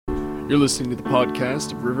You're listening to the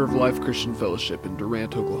podcast of River of Life Christian Fellowship in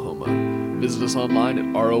Durant, Oklahoma. Visit us online at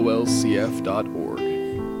rolcf.org.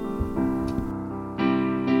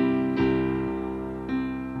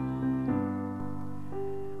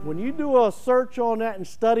 When you do a search on that and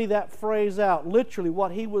study that phrase out, literally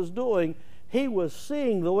what he was doing, he was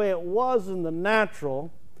seeing the way it was in the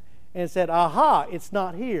natural and said, aha, it's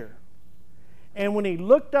not here. And when he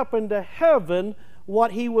looked up into heaven,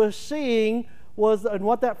 what he was seeing was, and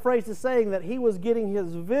what that phrase is saying, that he was getting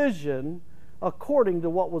his vision according to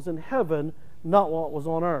what was in heaven, not what was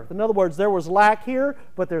on earth. In other words, there was lack here,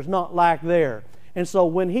 but there's not lack there. And so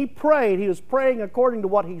when he prayed, he was praying according to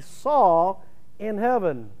what he saw in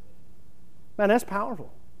heaven. Man, that's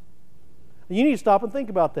powerful. You need to stop and think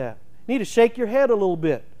about that. You need to shake your head a little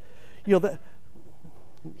bit. You know that.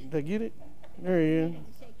 Did I get it? There you go.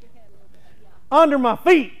 Under my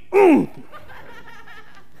feet.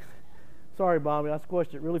 Sorry, Bobby, I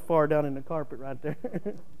squished it really far down in the carpet right there.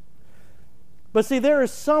 But see, there is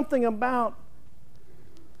something about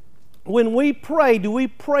when we pray, do we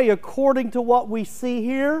pray according to what we see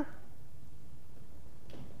here?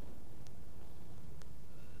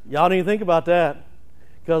 Y'all need to think about that.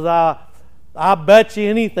 Because I bet you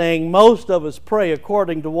anything, most of us pray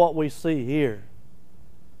according to what we see here.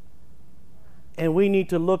 And we need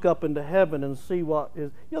to look up into heaven and see what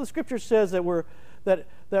is. You know, the Scripture says that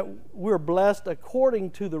we're blessed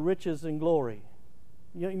according to the riches and glory.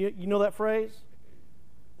 You know that phrase?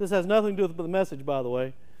 This has nothing to do with the message, by the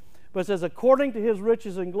way. But it says, according to His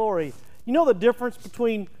riches and glory. You know the difference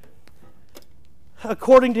between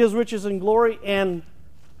according to His riches and glory and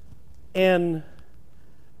let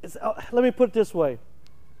me put it this way.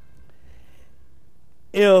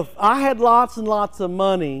 If I had lots and lots of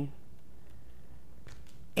money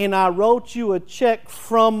and I wrote you a check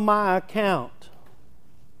from my account,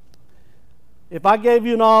 if I gave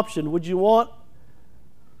you an option, would you want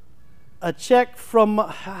a check from,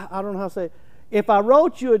 I don't know how to say it. If I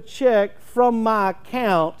wrote you a check from my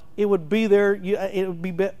account, it would be there,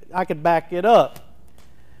 I could back it up.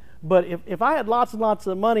 But if I had lots and lots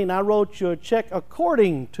of money and I wrote you a check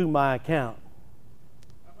according to my account,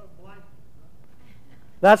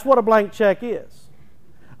 that's what a blank check is.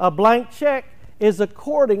 A blank check is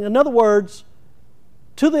according, in other words,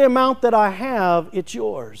 to the amount that I have, it's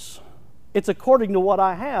yours. It's according to what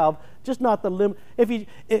I have, just not the limit. If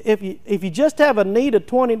you just have a need of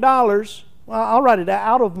 $20, well, I'll write it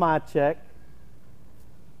out of my check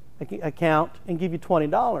account and give you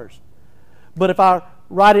 $20. But if I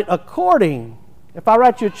write it according, if I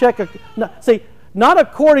write you a check, not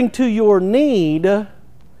according to your need,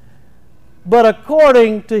 but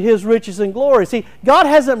according to His riches and glory. See, God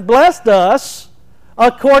hasn't blessed us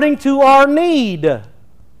according to our need. Thank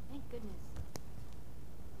goodness.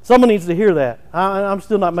 Someone needs to hear that. I'm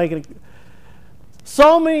still not making it.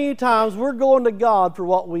 So many times we're going to God for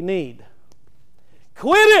what we need.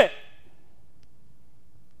 Quit it!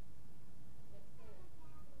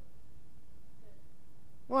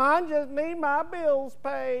 Well, I just need my bills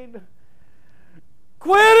paid.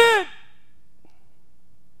 Quit it!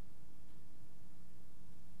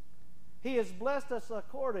 He has blessed us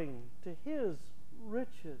according to His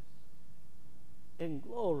riches and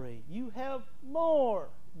glory. You have more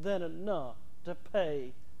than enough to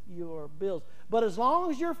pay your bills. But as long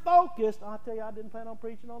as you're focused, I'll tell you, I didn't plan on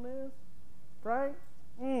preaching on this, right?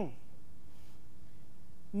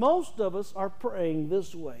 Most of us are praying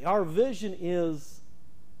this way. Our vision is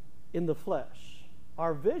in the flesh.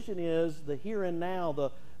 Our vision is the here and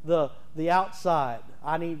now, the outside.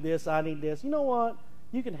 I need this, I need this. You know what?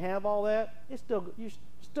 You can have all that. You're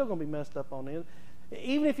still going to be messed up on it.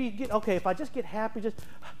 Even if you get, okay, if I just get happy, just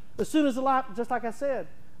as soon as the life, just like I said,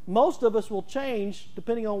 most of us will change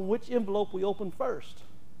depending on which envelope we open first.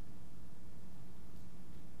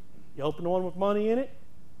 You open the one with money in it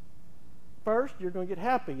first, you're going to get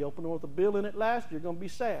happy. You open the one with a bill in it last, you're going to be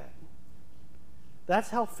sad. That's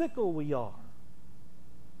how fickle we are.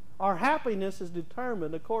 Our happiness is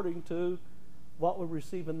determined according to what we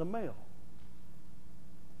receive in the mail.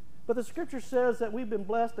 But the Scripture says that we've been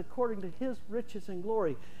blessed according to His riches and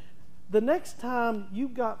glory. The next time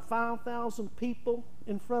you've got 5,000 people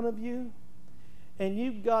in front of you and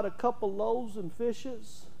you've got a couple loaves and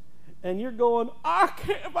fishes and you're going, I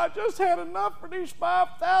can't, if I just had enough for these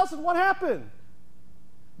 5,000, what happened?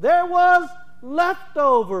 There was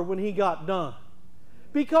leftover when He got done.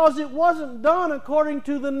 Because it wasn't done according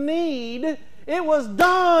to the need. It was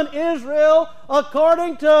done, Israel,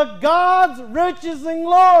 according to God's riches and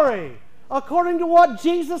glory. According to what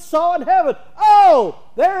Jesus saw in heaven. Oh,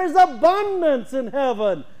 there is abundance in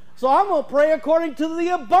heaven. So I'm going to pray according to the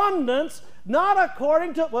abundance, not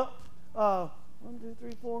according to, well, 1, 2,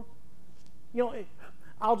 3, 4. You know,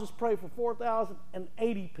 I'll just pray for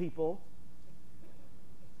 4,080 people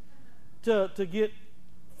to get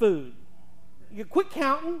food. You quit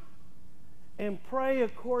counting and pray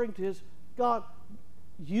according to His. God,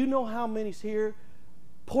 you know how many's here.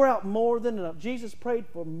 Pour out more than enough. Jesus prayed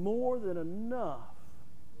for more than enough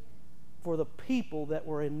for the people that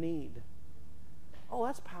were in need. Oh,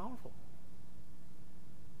 that's powerful.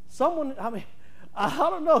 Someone, I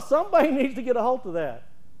don't know, somebody needs to get a hold of that.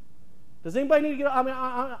 Does anybody need to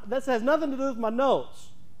get, this has nothing to do with my notes.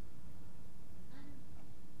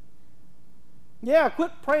 Yeah,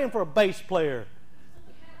 quit praying for a bass player.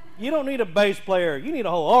 You don't need a bass player. You need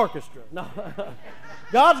a whole orchestra. No.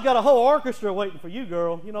 God's got a whole orchestra waiting for you,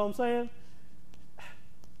 girl. You know what I'm saying?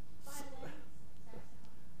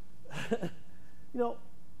 You know,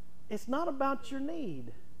 it's not about your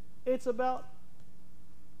need. It's about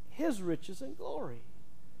His riches and glory.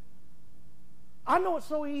 I know it's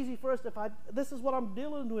so easy for us this is what I'm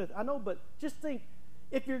dealing with. I know, but just think,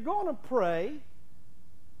 if you're going to pray,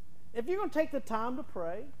 if you're going to take the time to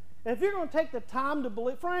pray, if you're going to take the time to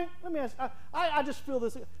believe, Frank, let me ask, I just feel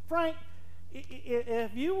this. Frank,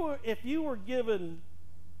 if you were given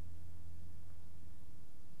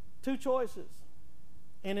two choices,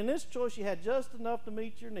 and in this choice you had just enough to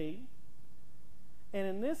meet your need, and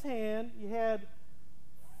in this hand you had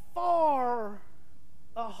a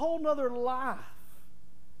whole nother life,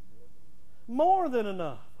 more than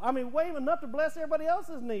enough. I mean, way enough to bless everybody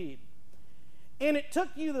else's need, and it took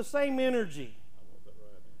you the same energy.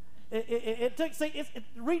 It took. See,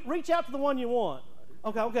 reach out to the one you want.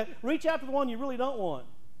 Okay. Reach out to the one you really don't want.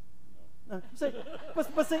 See,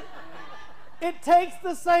 but see, it takes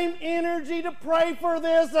the same energy to pray for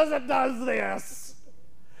this as it does this.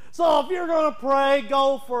 So if you're going to pray,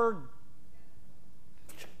 go for.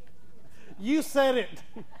 You said it.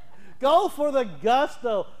 Go for the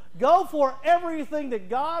gusto. Go for everything that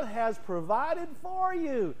God has provided for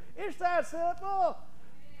you. It's that simple.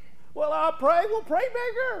 Well, I'll pray. We'll pray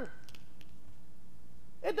bigger.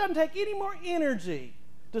 It doesn't take any more energy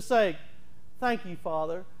to say, thank you,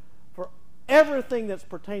 Father, for everything that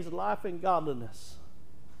pertains to life and godliness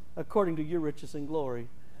according to your riches and glory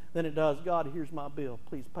than it does, God, here's my bill.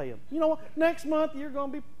 Please pay him. You know what? Next month you're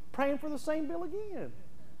going to be praying for the same bill again.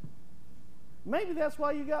 Maybe that's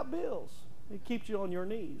why you got bills. It keeps you on your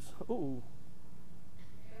knees. Ooh.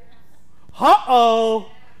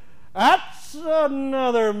 Uh-oh. That's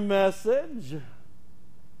another message.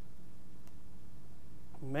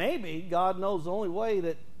 Maybe God knows the only way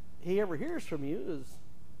that he ever hears from you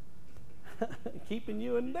is keeping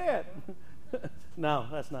you in debt. No,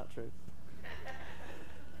 that's not true.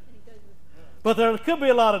 But there could be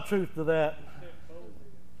a lot of truth to that.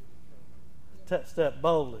 Step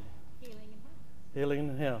boldly. Healing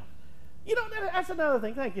in hell. You know, that's another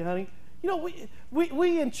thing. Thank you, honey. You know,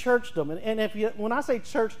 we in churchdom, and when I say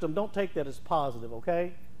churchdom, don't take that as positive,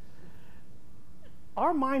 okay?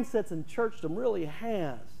 Our mindsets in churchdom really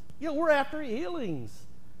has. You know, we're after healings.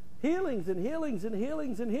 Healings and healings and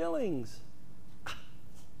healings and healings.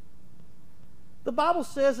 The Bible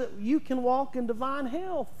says that you can walk in divine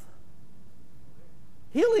health.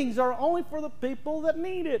 Healings are only for the people that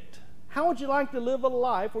need it. How would you like to live a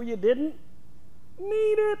life where you didn't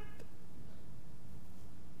need it?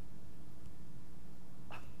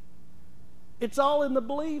 It's all in the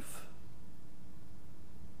belief.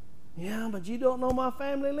 Yeah, but you don't know my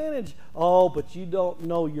family lineage. Oh, but you don't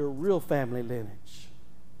know your real family lineage.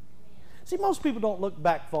 See, most people don't look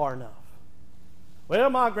back far enough. Well,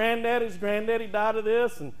 my granddaddy's granddaddy died of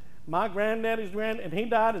this, and my granddaddy's and he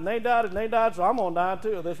died, and they died, and they died, so I'm going to die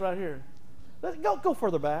too of this right here. Let's go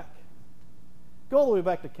further back. Go all the way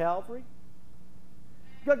back to Calvary.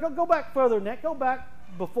 Go back further than that. Go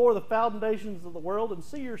back before the foundations of the world and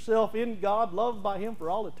see yourself in God, loved by him for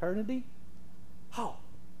all eternity. Oh,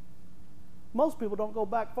 most people don't go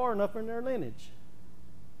back far enough in their lineage.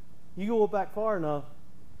 You go back far enough,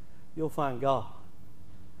 you'll find God.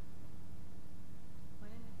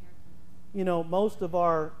 You know, most of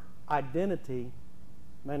our identity,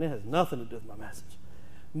 man, it has nothing to do with my message.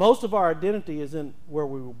 Most of our identity is in where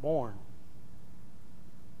we were born.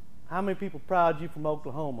 How many people proud you from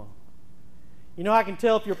Oklahoma? You know, I can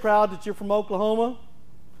tell if you're proud that you're from Oklahoma.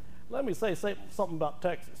 Let me say something about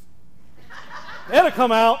Texas. It'll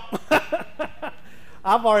come out.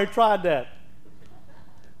 I've already tried that.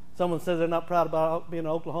 Someone says they're not proud about being in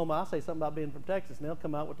Oklahoma. I say something about being from Texas, and they'll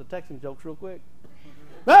come out with the Texan jokes real quick.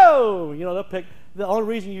 No! You know, they'll pick. The only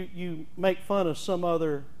reason you make fun of some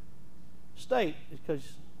other state is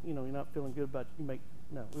because, you know, you're not feeling good about it.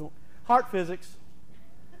 We won't. Heart physics.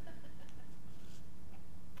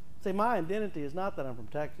 See, my identity is not that I'm from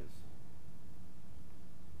Texas.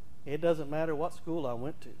 It doesn't matter what school I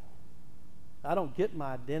went to. I don't get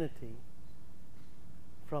my identity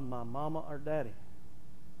from my mama or daddy.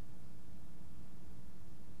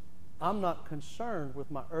 I'm not concerned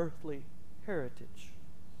with my earthly heritage.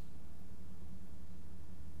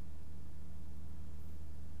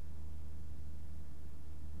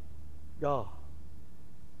 God.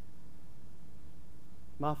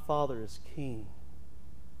 My Father is King.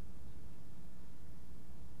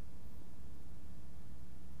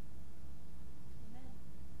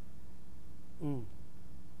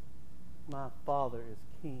 My Father is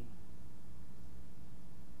King.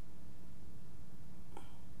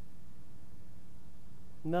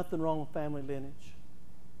 Nothing wrong with family lineage.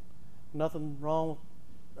 Nothing wrong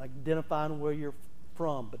with identifying where you're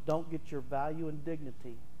from, but don't get your value and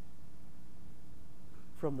dignity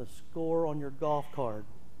from the score on your golf card.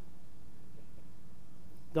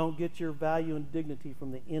 Don't get your value and dignity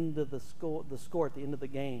from the end of the score at the end of the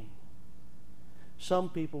game. Some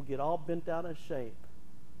people get all bent out of shape.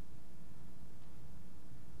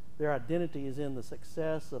 Their identity is in the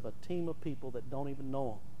success of a team of people that don't even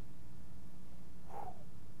know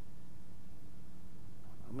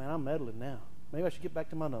them. Man, I'm meddling now. Maybe I should get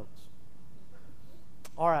back to my notes.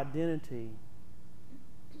 Our identity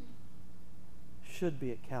should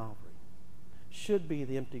be at Calvary, should be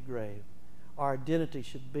the empty grave. Our identity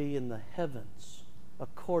should be in the heavens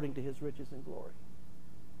according to His riches and glory.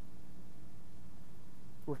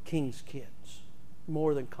 We're King's kids,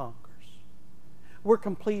 more than conquerors. We're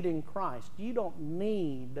complete in Christ. You don't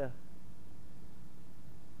need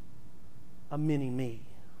a mini-me,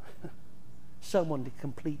 someone to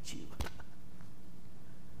complete you.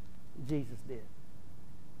 Jesus did.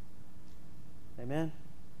 Amen?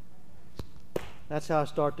 That's how I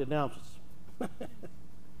start the announcements.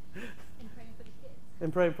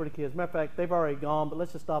 And praying for the kids. Matter of fact, they've already gone, but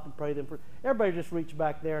let's just stop and pray them. Everybody just reach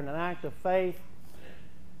back there in an act of faith.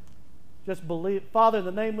 Just believe. Father, in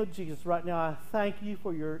the name of Jesus, right now, I thank you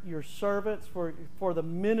for your servants, for the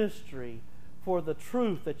ministry, for the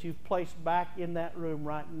truth that you've placed back in that room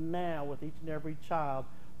right now with each and every child.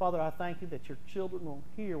 Father, I thank you that your children will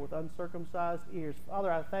hear with uncircumcised ears.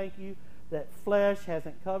 Father, I thank you that flesh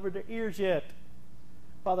hasn't covered their ears yet.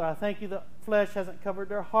 Father, I thank you that flesh hasn't covered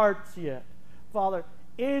their hearts yet. Father,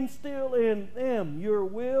 instill in them your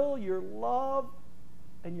will, your love,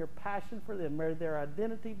 and your passion for them. May their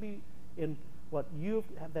identity be in what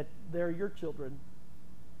that they're your children,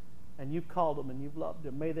 and you've called them and you've loved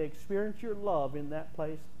them. May they experience your love in that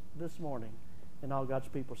place this morning. And all God's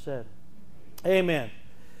people said, amen.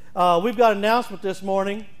 We've got an announcement this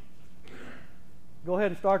morning. Go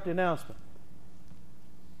ahead and start the announcement.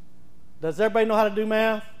 Does everybody know how to do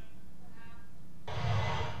math?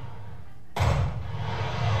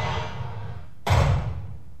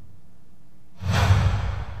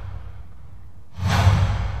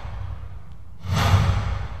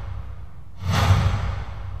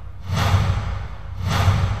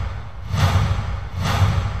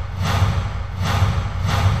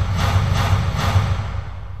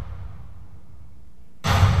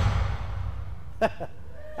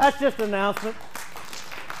 That's just an announcement.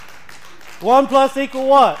 1 + equal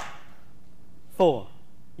what? 4.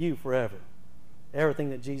 You forever. Everything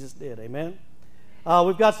that Jesus did. Amen.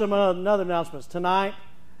 We've got some another announcements tonight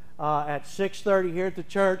at 6:30 here at the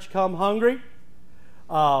church. Come hungry.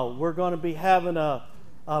 We're going to be having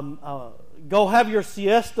go have your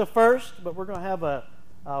siesta first, but we're going to have a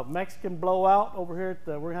Mexican blowout over here.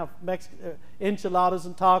 We're going to have enchiladas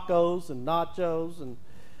and tacos and nachos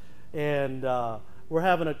and we're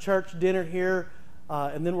having a church dinner here,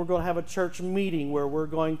 and then we're going to have a church meeting where we're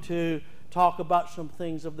going to talk about some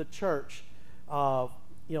things of the church,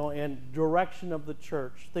 and direction of the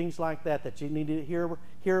church, things like that you need to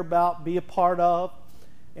hear about, be a part of.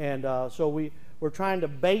 And so we're trying to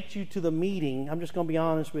bait you to the meeting. I'm just going to be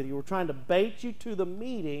honest with you. We're trying to bait you to the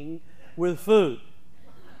meeting with food.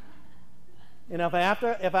 And if I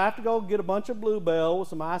have to go get a bunch of Bluebell with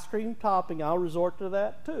some ice cream topping, I'll resort to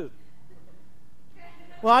that too.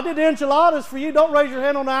 Well, I did the enchiladas for you. Don't raise your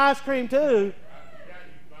hand on the ice cream too.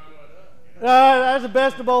 That's the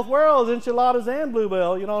best of both worlds, enchiladas and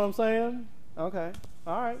Bluebell. You know what I'm saying? Okay.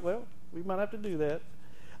 All right. Well, we might have to do that.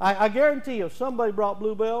 I guarantee you, if somebody brought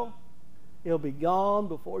Bluebell, it'll be gone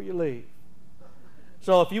before you leave.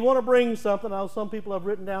 So if you want to bring something, I know some people have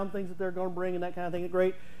written down things that they're going to bring and that kind of thing.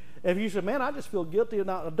 Great. If you say, man, I just feel guilty.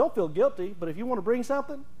 Now, don't feel guilty, but if you want to bring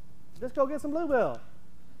something, just go get some Bluebell.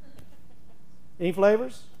 Any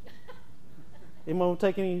flavors? Anyone want to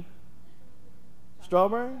take any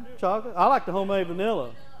strawberry, chocolate? I like the homemade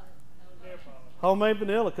vanilla. Homemade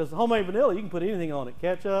vanilla, because homemade vanilla, you can put anything on it.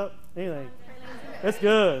 Ketchup, anything. It's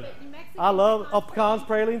good. I love pecans,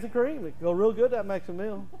 pralines, and cream. It go real good, that Mexican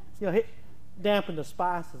meal. You know, dampen the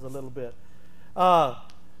spices a little bit.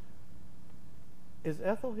 Is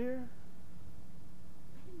Ethel here?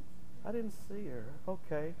 I didn't see her.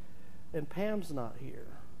 Okay. And Pam's not here.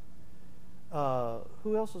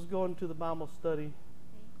 Who else is going to the Bible study?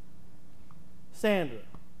 Sandra.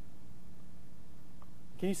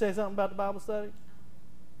 Can you say something about the Bible study?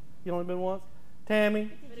 You only been once?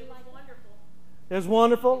 Tammy? But it was wonderful. It was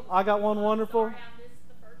wonderful. I got one wonderful. Sorry, I missed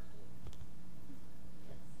the first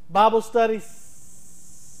one. Bible study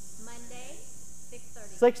Monday,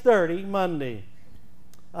 6:30. 6:30 Monday.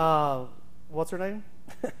 What's her name?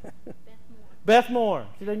 Beth Moore. Beth Moore.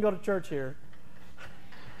 She didn't go to church here.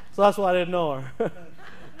 So that's why I didn't know her.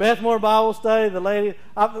 Beth Moore Bible study, the lady.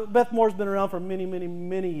 Beth Moore's been around for many, many,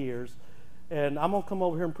 many years. And I'm going to come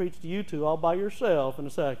over here and preach to you two all by yourself in a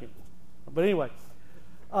second. But anyway,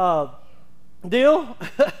 deal?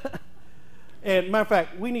 And matter of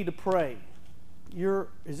fact, we need to pray.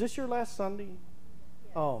 Is this your last Sunday?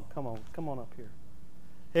 Yes. Oh, come on up here.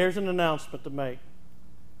 Here's an announcement to make.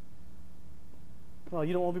 Oh,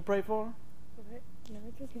 you don't want to be prayed for? No,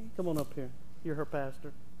 it's okay. Come on up here. You're her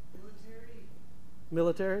pastor.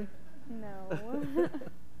 Military? Military?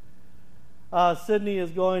 No. Sydney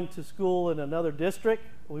is going to school in another district.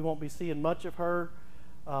 We won't be seeing much of her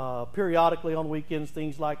periodically on weekends,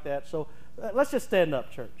 things like that. So let's just stand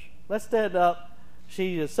up, church. Let's stand up.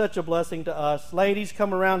 She is such a blessing to us. Ladies,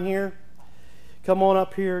 come around here. Come on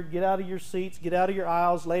up here. Get out of your seats. Get out of your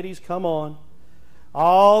aisles. Ladies, come on.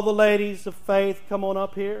 All the ladies of faith, come on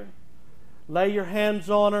up here. Lay your hands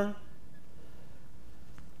on her.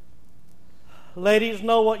 Ladies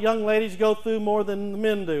know what young ladies go through more than the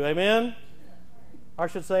men do. Amen? I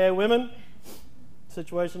should say, hey, women,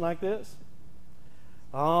 situation like this.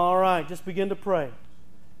 All right, just begin to pray.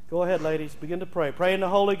 Go ahead, ladies, begin to pray. Pray in the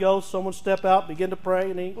Holy Ghost. Someone step out, begin to pray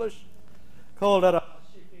in English. Call that up.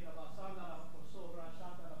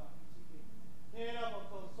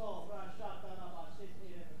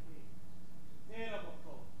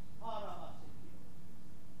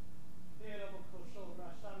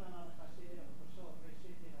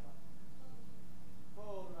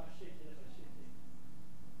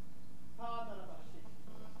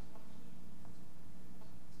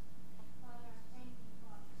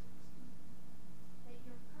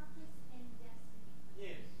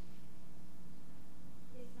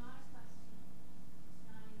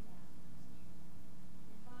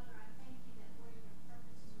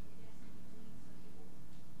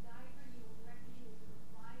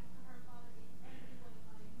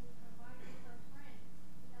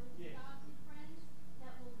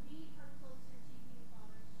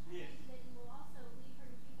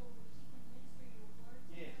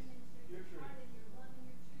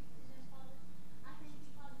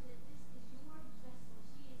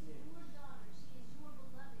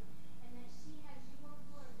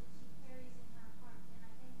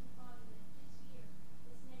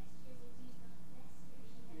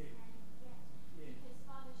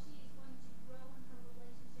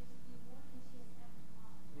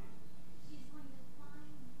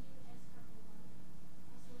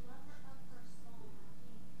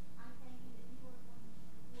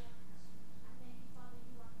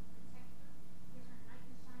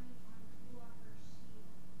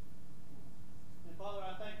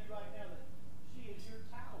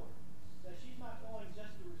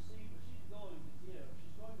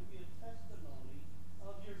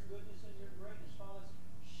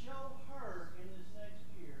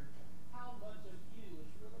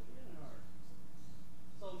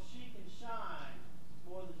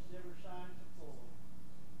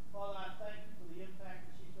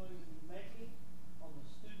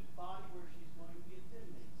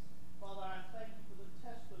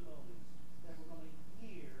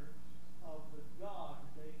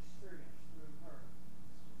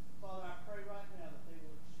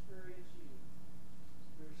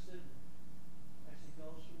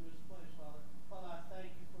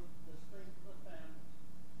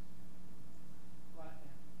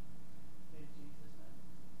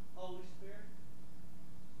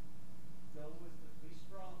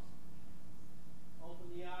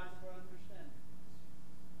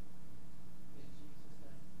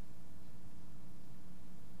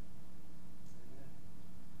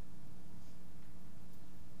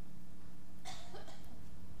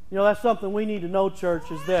 You know, that's something we need to know,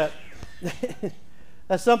 church, is that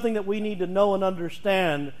that's something that we need to know and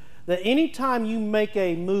understand, that anytime you make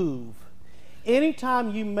a move,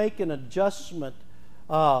 anytime you make an adjustment,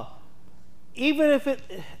 even if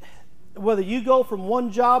whether you go from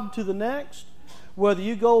one job to the next, whether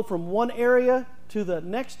you go from one area to the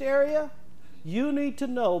next area, you need to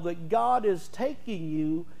know that God is taking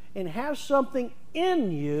you and has something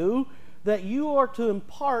in you that you are to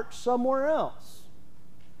impart somewhere else.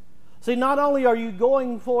 See, not only are you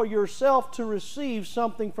going for yourself to receive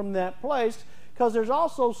something from that place, because there's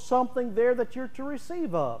also something there that you're to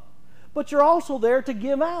receive of, but you're also there to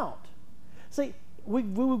give out. See,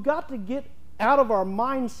 we've got to get out of our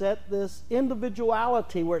mindset this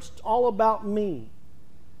individuality where it's all about me.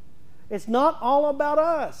 It's not all about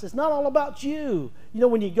us. It's not all about you. You know,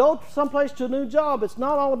 when you go someplace to a new job, it's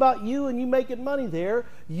not all about you and you making money there.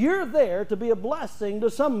 You're there to be a blessing to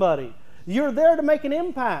somebody. You're there to make an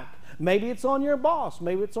impact. Maybe it's on your boss.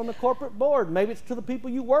 Maybe it's on the corporate board. Maybe it's to the people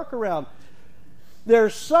you work around.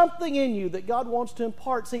 There's something in you that God wants to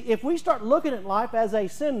impart. See, if we start looking at life as a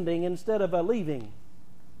sending instead of a leaving,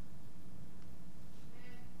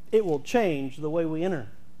 it will change the way we enter.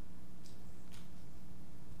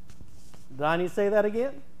 Do I need to say that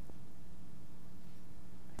again?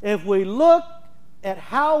 If we look at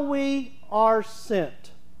how we are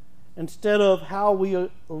sent instead of how we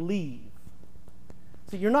leave.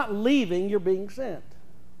 See, you're not leaving, you're being sent.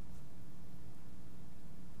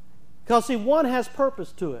 Because, see, one has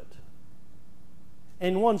purpose to it,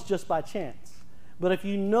 and one's just by chance. But if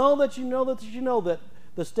you know that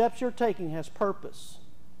the steps you're taking has purpose,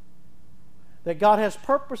 that God has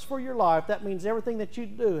purpose for your life, that means everything that you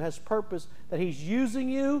do has purpose, that He's using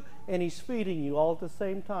you and He's feeding you all at the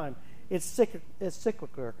same time. It's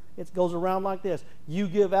cyclical. It goes around like this. You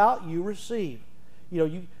give out, you receive. You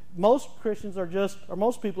know, most Christians are just, or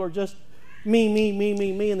most people are just me,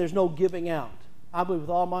 and there's no giving out. I believe with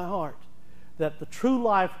all my heart that the true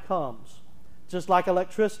life comes just like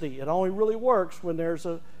electricity. It only really works when there's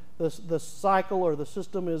the cycle or the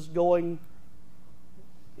system is going,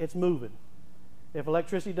 it's moving. If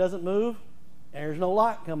electricity doesn't move, there's no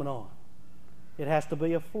light coming on. It has to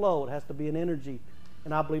be a flow. It has to be an energy.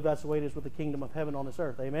 And I believe that's the way it is with the kingdom of heaven on this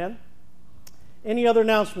earth. Amen? Any other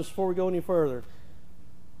announcements before we go any further?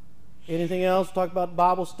 Anything else? Talk about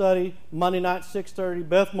Bible study, Monday night, 6:30,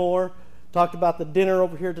 Beth Moore. Talked about the dinner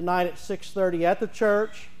over here tonight at 6:30 at the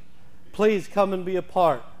church. Please come and be a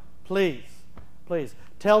part. Please. Please.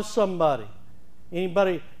 Tell somebody.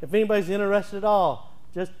 If anybody's interested at all,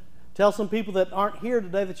 just tell some people that aren't here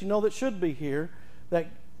today that you know that should be here that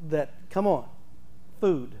come on.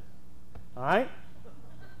 Food. All right?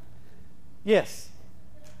 Yes.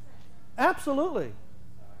 Absolutely.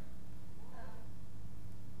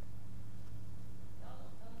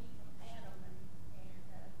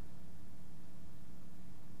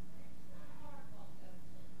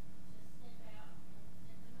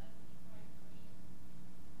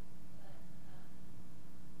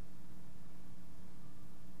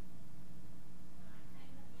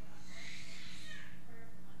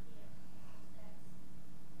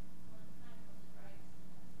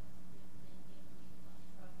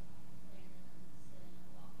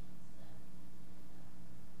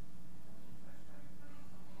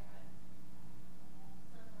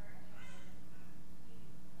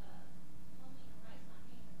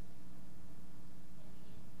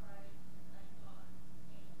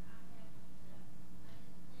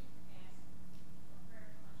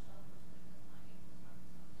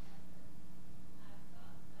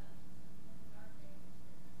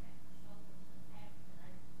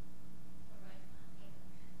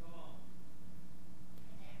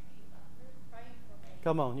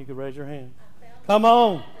 Come on, you can raise your hand. Come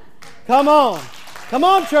on. Come on. Come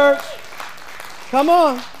on, church. Come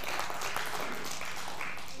on.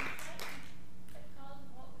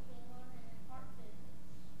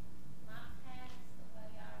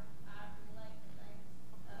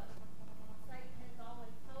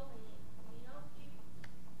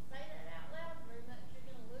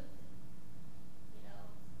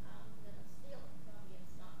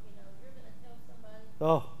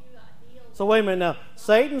 Oh. So wait a minute now.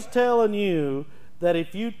 Satan's telling you that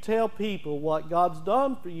if you tell people what God's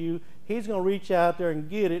done for you, he's going to reach out there and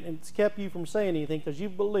get it, and it's kept you from saying anything because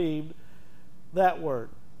you've believed that word.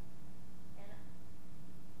 And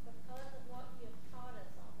because of what you've taught us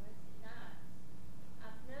on Wednesday night,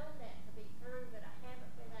 I've known that to be true, but I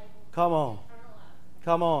haven't been able to Come on. internalize it.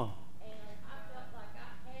 Come on. And I felt like I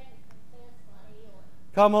had to confess my healing.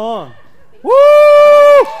 Come on.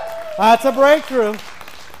 Woo! That's a breakthrough.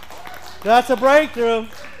 That's a breakthrough.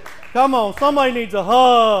 Come on, somebody needs a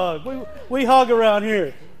hug. We hug around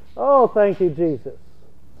here. Oh, thank you, Jesus.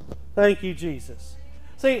 Thank you, Jesus.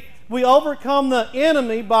 See, we overcome the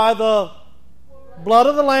enemy by the blood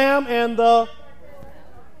of the Lamb and the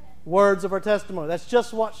words of her testimony. That's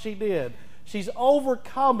just what she did. She's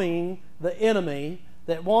overcoming the enemy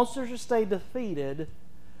that wants her to stay defeated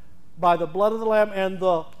by the blood of the Lamb and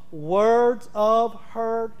the words of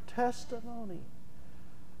her testimony.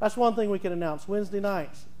 That's one thing we can announce. Wednesday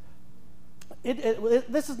nights.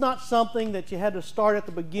 This is not something that you had to start at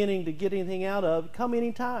the beginning to get anything out of. Come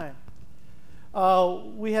anytime.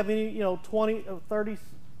 We have 20,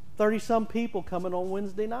 30 some people coming on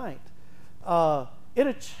Wednesday night.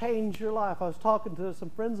 It'll change your life. I was talking to some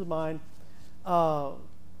friends of mine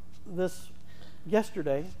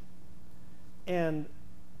yesterday, and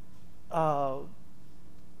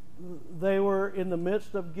they were in the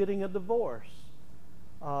midst of getting a divorce.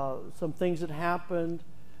 Some things had happened.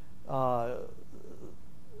 The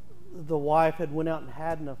wife had went out and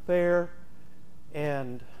had an affair,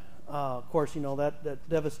 and of course, that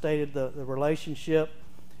devastated the relationship.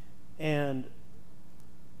 And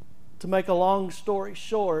to make a long story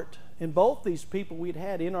short, in both these people we'd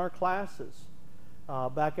had in our classes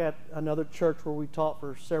back at another church where we taught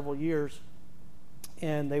for several years,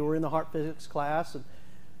 and they were in the heart physics class, and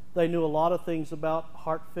they knew a lot of things about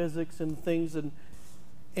heart physics and things.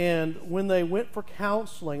 And when they went for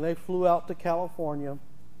counseling, they flew out to California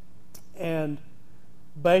and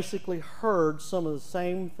basically heard some of the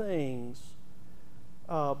same things.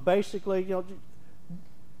 Basically,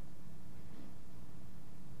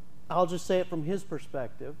 I'll just say it from his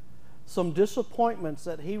perspective, some disappointments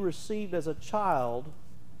that he received as a child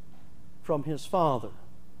from his father.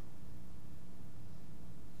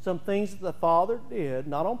 Some things that the father did,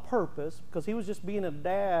 not on purpose, because he was just being a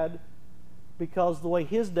dad because the way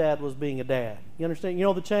his dad was being a dad. You understand? You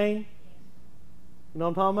know the chain? You know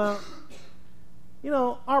what I'm talking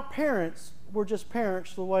about? Our parents were just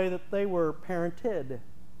parents the way that they were parented.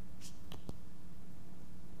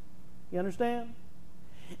 You understand?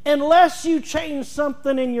 Unless you change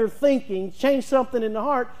something in your thinking, change something in the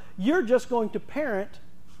heart, you're just going to parent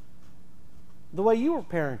the way you were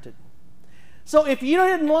parented. So if you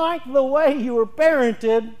didn't like the way you were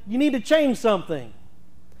parented, you need to change something.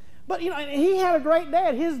 But he had a great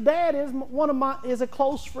dad. His dad is a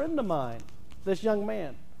close friend of mine, this young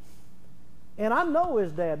man. And I know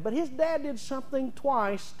his dad, but his dad did something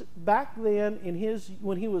twice back then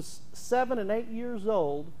when he was 7 and 8 years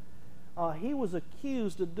old. He was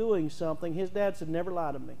accused of doing something. His dad said, "Never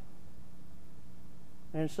lie to me."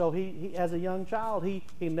 And so he as a young child, he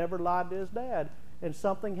never lied to his dad. And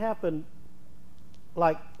something happened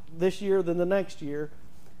like this year, then the next year,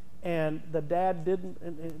 and the dad didn't,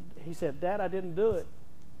 and he said, "Dad, I didn't do it."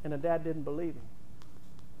 And the dad didn't believe him.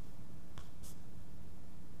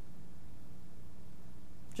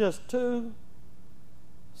 Just two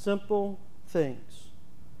simple things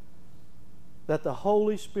that the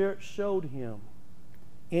Holy Spirit showed him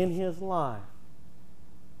in his life,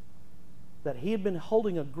 that he had been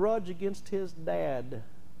holding a grudge against his dad.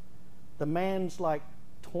 The man's like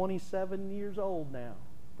 27 years old now.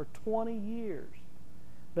 For 20 years,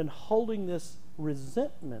 been holding this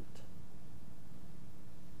resentment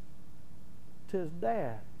to his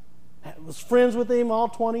dad. Was friends with him all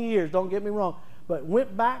 20 years, don't get me wrong, but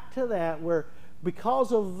went back to that where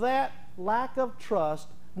because of that lack of trust,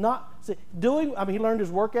 he learned his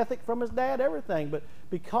work ethic from his dad, everything, but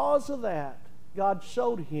because of that, God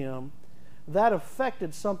showed him that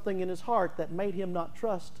affected something in his heart that made him not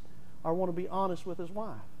trust or want to be honest with his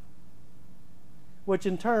wife, which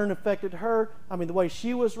in turn affected her, the way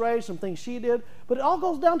she was raised, some things she did, but it all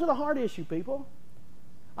goes down to the heart issue, people.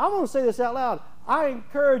 I want to say this out loud. I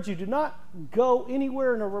encourage you, do not go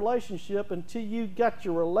anywhere in a relationship until you got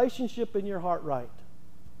your relationship and your heart right.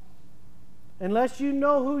 Unless you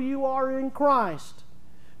know who you are in Christ.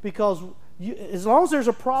 Because as long as there's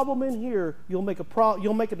a problem in here, you'll make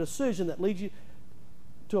a decision that leads you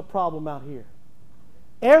to a problem out here.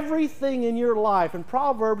 Everything in your life, in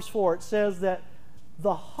Proverbs 4, it says that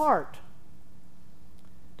the heart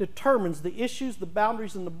determines the issues, the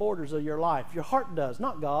boundaries, and the borders of your life. Your heart does,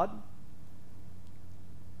 not God.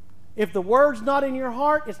 If the word's not in your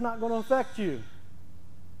heart, it's not going to affect you.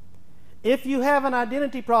 If you have an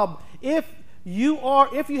identity problem, if you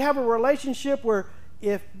have a relationship where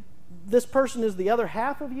if this person is the other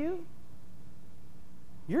half of you,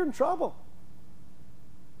 you're in trouble.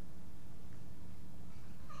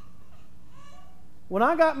 When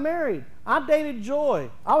I got married, I dated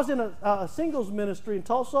Joy. I was in a singles ministry in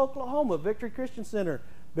Tulsa, Oklahoma, Victory Christian Center.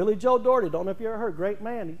 Billy Joe Doherty, don't know if you ever heard, great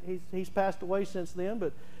man. He's passed away since then,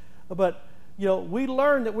 but we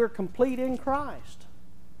learned that we're complete in Christ.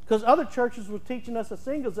 Because other churches were teaching us as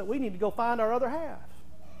singles that we need to go find our other half.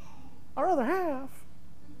 Our other half?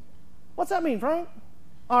 What's that mean, Frank?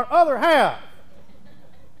 Our other half.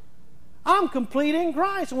 I'm complete in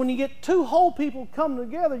Christ. And when you get two whole people come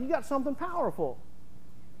together, you got something powerful.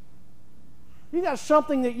 You got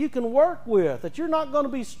something that you can work with, that you're not going to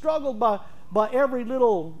be struggled by every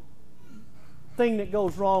little thing that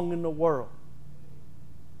goes wrong in the world.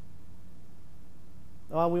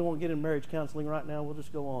 Oh, we won't get in marriage counseling right now. We'll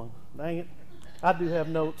just go on. Dang it. I do have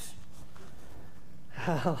notes.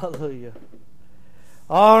 Hallelujah.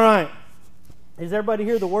 All right. Is everybody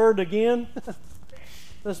hear the word again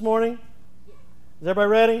this morning? Is everybody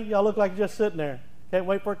ready? Y'all look like you're just sitting there. Can't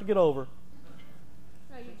wait for it to get over.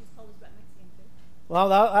 No, you just told us about Mexican food. Well,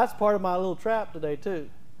 that's part of my little trap today, too.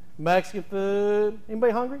 Mexican food.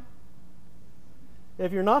 Anybody hungry?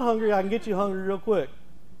 If you're not hungry, I can get you hungry real quick.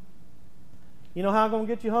 You know how I'm going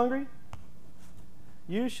to get you hungry?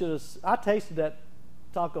 You should have. I tasted that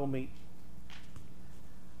taco meat.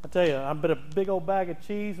 I tell you, I bet a big old bag of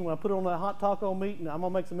cheese, and when I put it on that hot taco meat, and I'm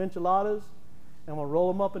going to make some enchiladas, and I'm going to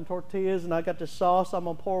roll them up in tortillas, and I got this sauce I'm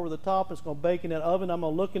going to pour over the top. It's going to bake in that oven. I'm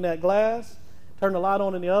going to look in that glass, turn the light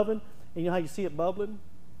on in the oven, and you know how you see it bubbling?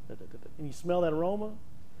 And you smell that aroma?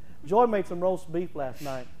 Joy made some roast beef last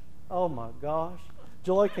night. Oh, my gosh.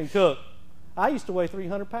 Joy can cook. I used to weigh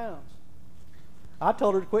 300 pounds. I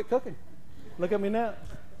told her to quit cooking. Look at me now.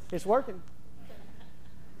 It's working.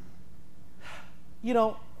 You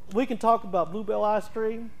know, we can talk about Bluebell ice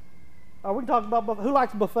cream, or we can talk about who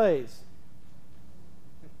likes buffets.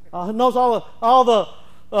 Who knows all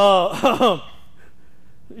the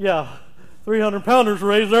 300 pounders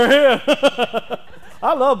raise their hand.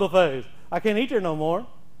 I love buffets. I can't eat there no more.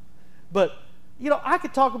 But you know, I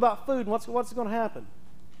could talk about food. And what's going to happen?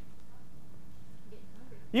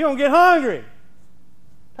 You're going to get hungry.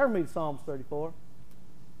 Turn me to Psalms 34.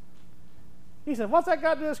 He said, what's that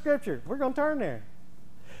got to do with Scripture? We're going to turn there.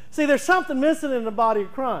 See, there's something missing in the body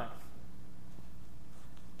of Christ.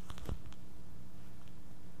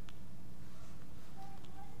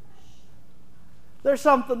 There's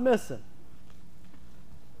something missing.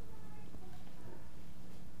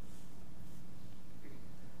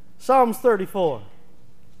 Psalms 34.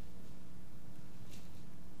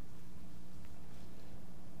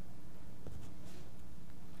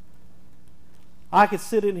 I could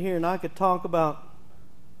sit in here and I could talk about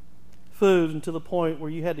food until the point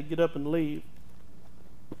where you had to get up and leave,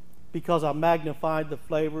 because I magnified the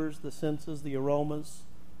flavors, the senses, the aromas,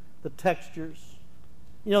 the textures.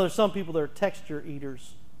 You know, there's some people that are texture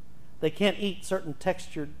eaters. They can't eat certain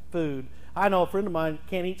textured food. I know a friend of mine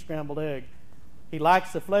can't eat scrambled egg. He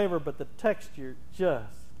likes the flavor, but the texture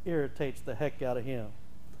just irritates the heck out of him.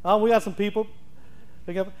 Oh, we got some people.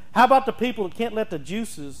 How about the people that can't let the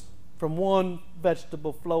juices from one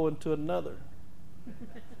vegetable flow into another?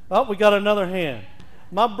 Oh, we got another hand.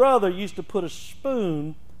 My brother used to put a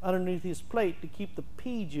spoon underneath his plate to keep the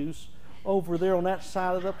pea juice over there on that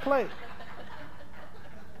side of the plate.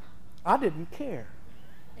 I didn't care.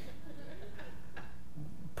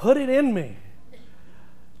 Put it in me.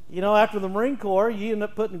 You know, after the Marine Corps, you end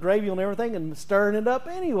up putting gravy on everything and stirring it up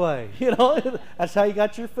anyway. You know, that's how you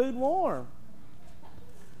got your food warm.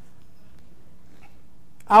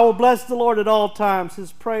 I will bless the Lord at all times.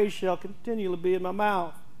 His praise shall continually be in my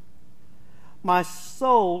mouth. My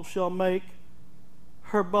soul shall make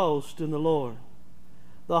her boast in the Lord.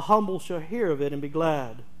 The humble shall hear of it and be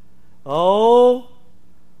glad. Oh,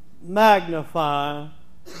 magnify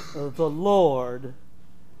the Lord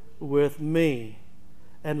with me,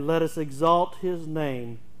 and let us exalt his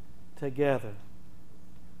name together.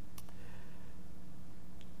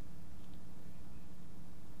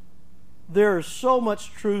 There is so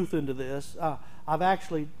much truth into this. I've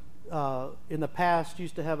actually, in the past,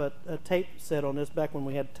 used to have a tape set on this back when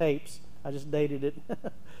we had tapes. I just dated it.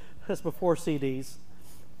 That's before CDs.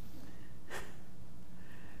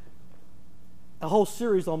 A whole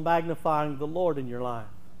series on magnifying the Lord in your life.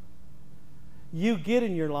 You get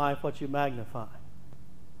in your life what you magnify.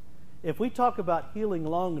 If we talk about healing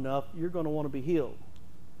long enough, you're going to want to be healed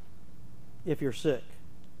if you're sick.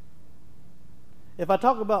 If I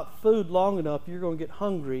talk about food long enough, you're going to get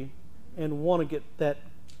hungry and want to get that,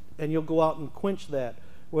 and you'll go out and quench that.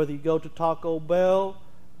 Whether you go to Taco Bell,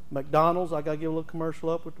 McDonald's, I got to give a little commercial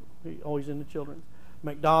up, with always in the children's,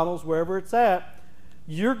 McDonald's, wherever it's at,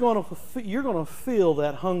 you're going to feel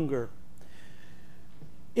that hunger.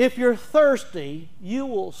 If you're thirsty, you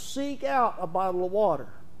will seek out a bottle of water.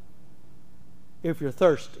 If you're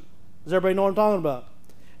thirsty. Does everybody know what I'm talking about?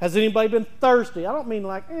 Has anybody been thirsty? I don't mean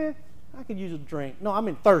like, I could use a drink. No, I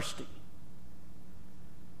mean thirsty.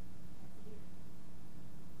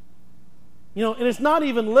 You know, and it's not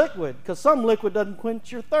even liquid, because some liquid doesn't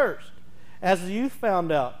quench your thirst. As the youth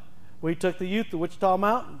found out, we took the youth to Wichita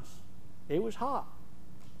Mountains. It was hot.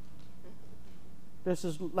 This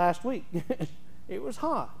is last week. It was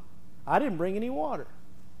hot. I didn't bring any water.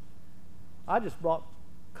 I just brought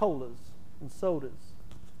colas and sodas.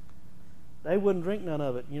 They wouldn't drink none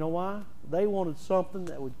of it. You know why? They wanted something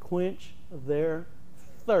that would quench their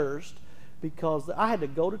thirst, because I had to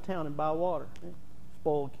go to town and buy water.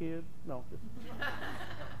 Spoiled kid. No.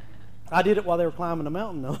 I did it while they were climbing the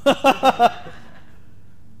mountain, though.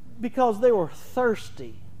 Because they were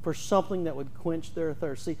thirsty for something that would quench their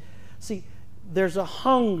thirst. See, there's a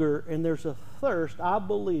hunger and there's a thirst, I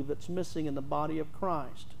believe, that's missing in the body of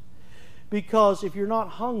Christ. Because if you're not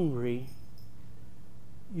hungry,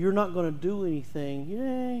 you're not going to do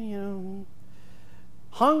anything.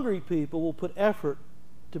 Hungry people will put effort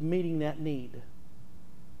to meeting that need.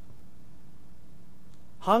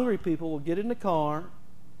 Hungry people will get in the car.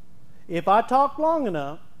 If I talk long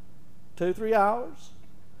enough, 2-3 hours,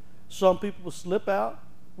 some people will slip out.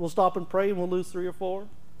 We'll stop and pray and we'll lose 3 or 4.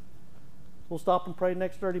 We'll stop and pray the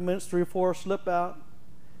next 30 minutes, 3 or 4 will slip out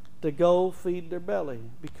to go feed their belly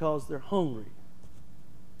because they're hungry.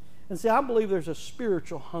 And see, I believe there's a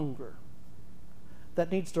spiritual hunger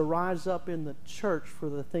that needs to rise up in the church for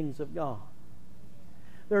the things of God.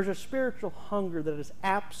 There's a spiritual hunger that is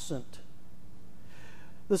absent.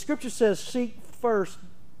 The scripture says, seek first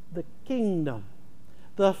the kingdom.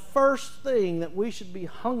 The first thing that we should be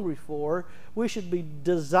hungry for, we should be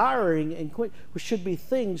desiring, and should be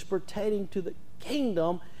things pertaining to the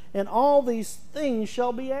kingdom, and all these things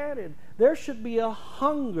shall be added. There should be a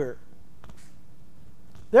hunger.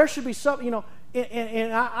 There should be something,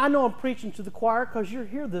 and I know I'm preaching to the choir because you're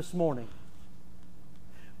here this morning.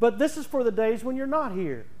 But this is for the days when you're not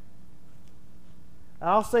here.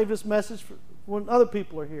 I'll save this message for when other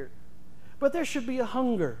people are here. But there should be a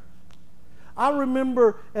hunger. I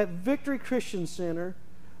remember at Victory Christian Center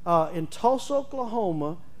in Tulsa,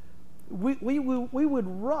 Oklahoma, we would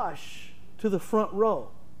rush to the front row.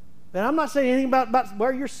 And I'm not saying anything about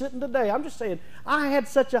where you're sitting today. I'm just saying I had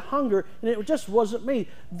such a hunger, and it just wasn't me.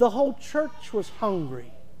 The whole church was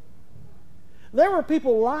hungry. There were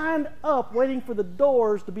people lined up waiting for the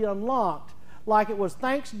doors to be unlocked like it was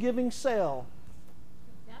Thanksgiving sale.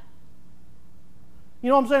 Yeah. You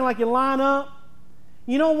know what I'm saying? Like you line up.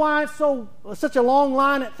 You know why it's such a long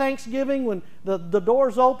line at Thanksgiving when the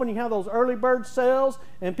doors open, you have those early bird sales,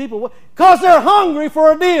 and people, because they're hungry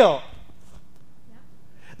for a deal.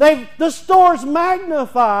 The stores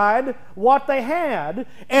magnified what they had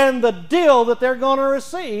and the deal that they're going to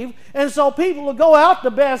receive. And so people will go out to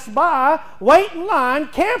Best Buy, wait in line,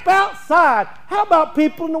 camp outside. How about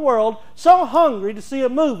people in the world so hungry to see a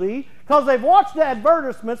movie because they've watched the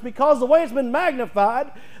advertisements, because the way it's been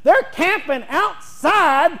magnified, they're camping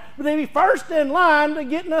outside to be first in line to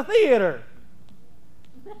get in the theater.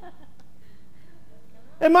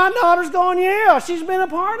 And my daughter's going, yeah, she's been a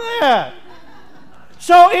part of that.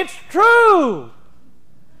 So it's true.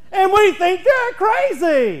 And we think they're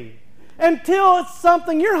crazy until it's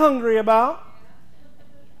something you're hungry about.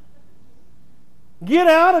 Get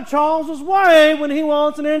out of Charles's way when he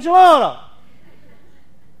wants an enchilada.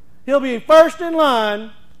 He'll be first in line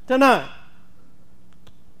tonight.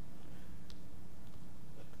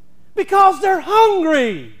 Because they're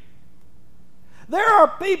hungry. There are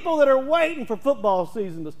people that are waiting for football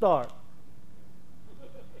season to start.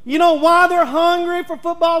 You know why they're hungry for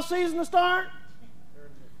football season to start?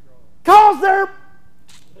 Because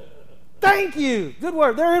thank you, good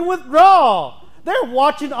word, they're in withdrawal. They're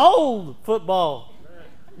watching old football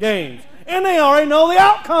games, and they already know the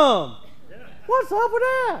outcome. What's up with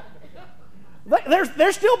that?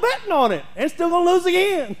 They're still betting on it, and still going to lose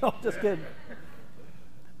again. No, just kidding.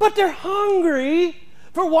 But they're hungry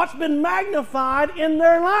for what's been magnified in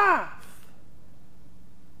their life.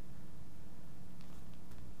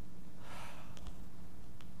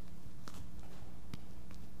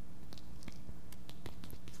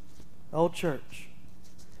 Oh, church,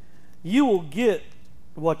 you will get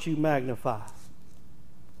what you magnify.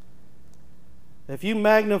 If you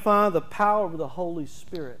magnify the power of the Holy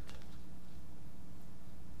Spirit,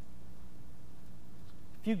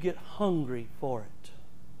 if you get hungry for it,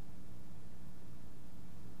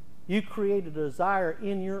 you create a desire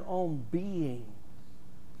in your own being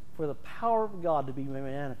for the power of God to be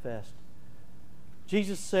manifest.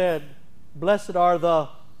 Jesus said, blessed are the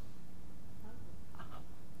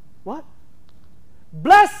what?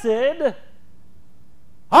 Blessed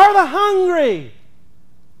are the hungry.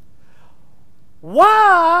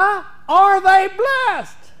 Why are they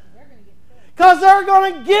blessed? Because they're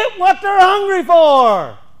going to get what they're hungry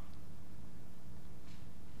for.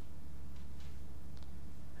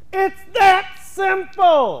 It's that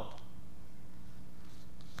simple.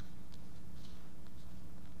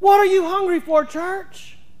 What are you hungry for,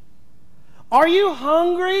 church? Are you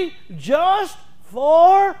hungry just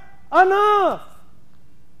for enough?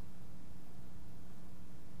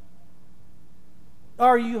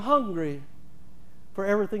 Are you hungry for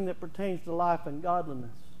everything that pertains to life and godliness?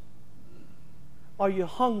 Are you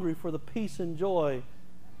hungry for the peace and joy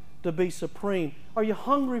to be supreme? Are you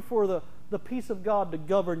hungry for the peace of God to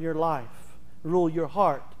govern your life, rule your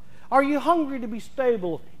heart? Are you hungry to be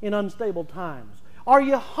stable in unstable times? Are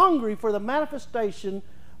you hungry for the manifestation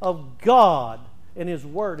of God and His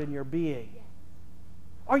Word in your being? Yes.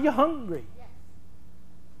 Are you hungry? Yes.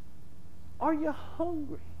 Are you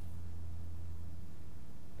hungry?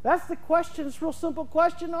 That's the question. It's a real simple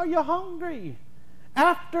question. Are you hungry?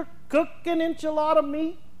 After cooking enchilada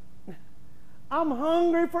meat, I'm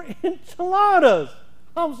hungry for enchiladas.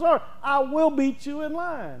 I'm sorry. I will beat you in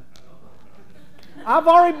line. I've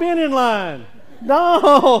already been in line.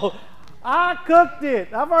 No, I cooked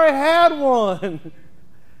it. I've already had one.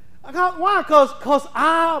 Why? Because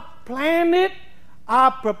I planned it.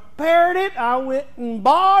 I prepared it. I went and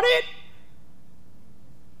bought it.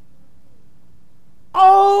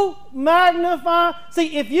 Oh, magnify.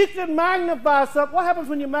 See, if you can magnify something, what happens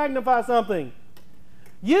when you magnify something?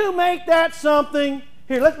 You make that something.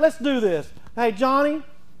 Here, let's do this. Hey, Johnny,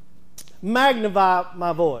 magnify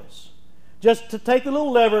my voice. Just to take the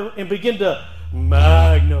little lever and begin to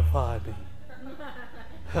magnify me.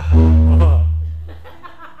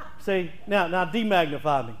 See, now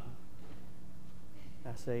demagnify me.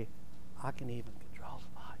 I say, I can even control the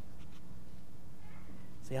volume.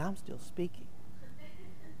 See, I'm still speaking.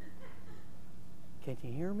 Can't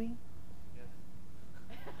you hear me?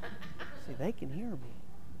 See, they can hear me.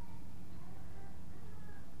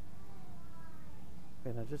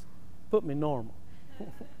 Okay, now just put me normal.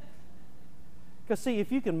 Because see,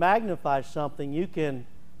 if you can magnify something, you can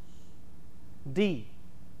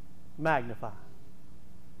de-magnify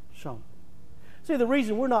something. See, the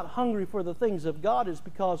reason we're not hungry for the things of God is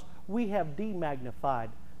because we have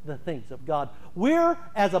de-magnified the things of God. We're,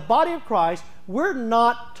 as a body of Christ, we're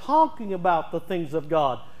not talking about the things of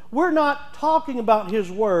God. We're not talking about His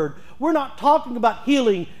Word. We're not talking about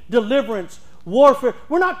healing, deliverance, warfare.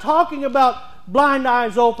 We're not talking about blind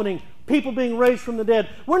eyes opening, people being raised from the dead.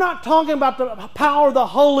 We're not talking about the power of the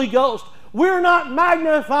Holy Ghost. We're not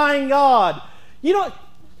magnifying God. You know,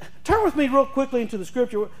 turn with me real quickly into the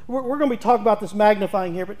Scripture. We're going to be talking about this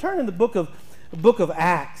magnifying here, but turn in the book of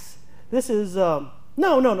Acts. This is...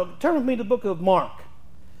 No. Turn with me to the book of Mark.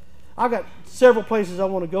 I've got several places I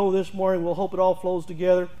want to go this morning. We'll hope it all flows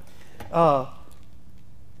together. Mark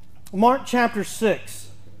chapter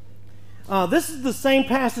 6. This is the same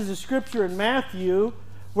passage of Scripture in Matthew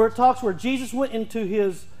where it talks where Jesus went into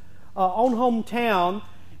His own hometown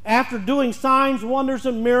after doing signs, wonders,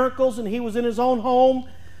 and miracles, and He was in His own home.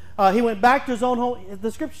 He went back to His own home. The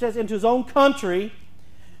Scripture says into His own country,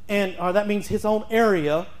 and that means His own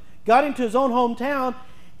area. Got into His own hometown,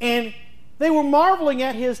 and they were marveling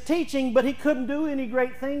at His teaching, but He couldn't do any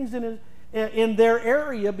great things in their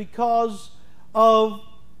area because of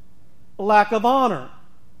lack of honor.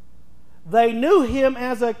 They knew Him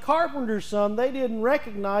as a carpenter's son. They didn't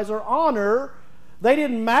recognize or honor. They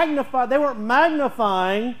didn't magnify. They weren't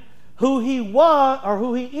magnifying who He was or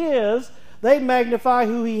who He is. They magnify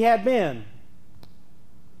who He had been.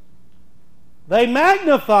 They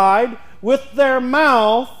magnified with their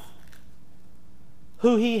mouth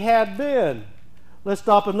who He had been. Let's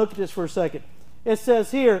stop and look at this for a second. It says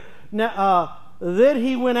here, now, then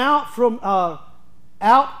He went out from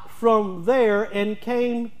there and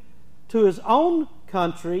came to His own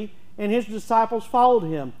country, and His disciples followed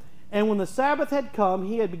Him. And when the Sabbath had come,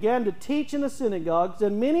 He had began to teach in the synagogues,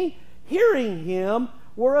 and many, hearing Him,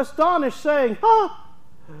 were astonished, saying,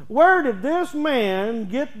 where did this man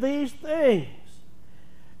get these things?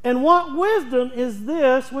 And what wisdom is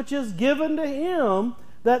this which is given to Him,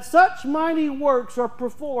 that such mighty works are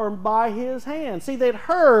performed by His hand? See, they'd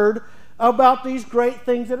heard about these great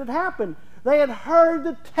things that had happened. They had heard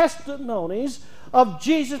the testimonies of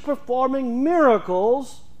Jesus performing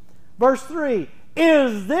miracles. Verse 3,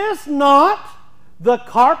 is this not the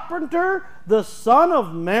carpenter, the son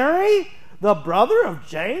of Mary, the brother of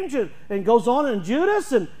James? And goes on, and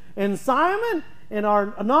Judas and Simon, and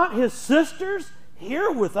are not his sisters here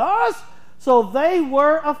with us? So they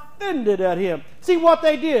were offended at Him. See what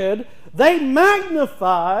they did? They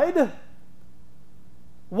magnified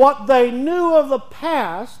what they knew of the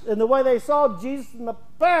past and the way they saw Jesus in the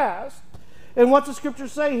past. And what's the Scripture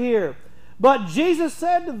say here? But Jesus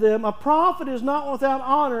said to them, a prophet is not without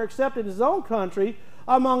honor except in his own country,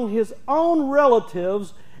 among his own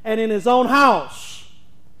relatives, and in his own house.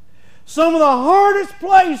 Some of the hardest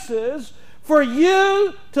places for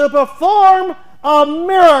you to perform a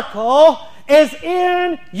miracle is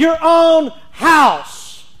in your own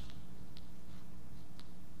house.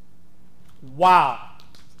 Wow.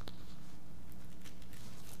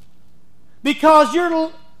 Because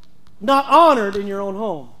you're not honored in your own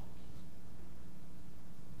home.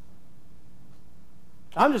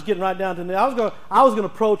 I'm just getting right down to it. I was going to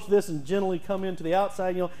approach this and gently come into the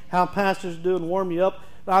outside, you know, how pastors do and warm you up.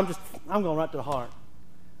 But I'm going right to the heart.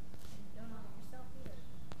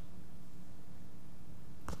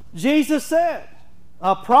 Jesus said,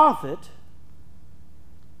 a prophet,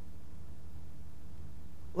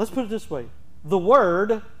 let's put it this way, the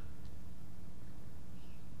word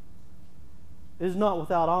is not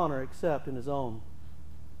without honor except in his own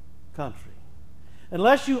country.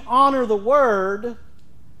 Unless you honor the word,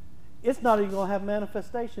 it's not even going to have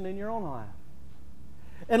manifestation in your own life.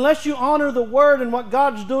 Unless you honor the word and what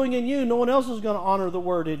God's doing in you, no one else is going to honor the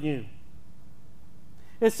word in you.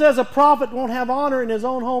 It says a prophet won't have honor in his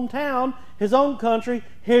own hometown, his own country,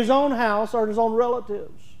 his own house, or his own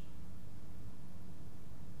relatives.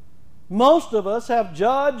 Most of us have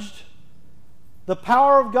judged the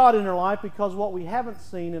power of God in our life because of what we haven't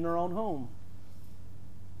seen in our own home.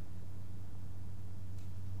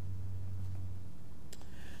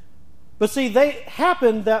 But see, they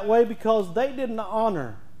happened that way because they didn't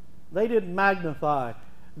honor. They didn't magnify.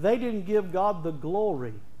 They didn't give God the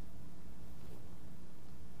glory.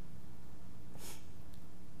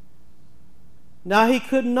 Now he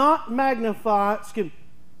could not magnify,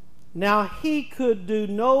 now he could do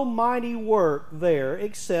no mighty work there,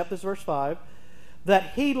 except, this is verse 5,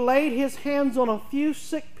 that he laid his hands on a few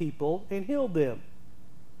sick people and healed them,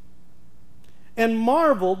 and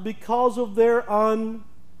marveled because of their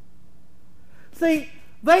See,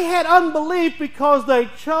 they had unbelief because they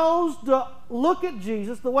chose to look at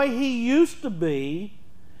Jesus the way he used to be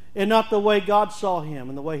and not the way God saw him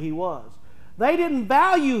and the way he was. They didn't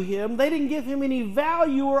value him. They didn't give him any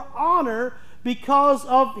value or honor because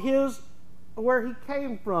of where he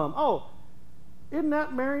came from. Oh, isn't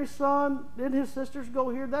that Mary's son? Didn't his sisters go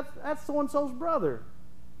here? That's so-and-so's brother.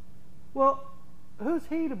 Well, who's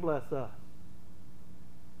he to bless us?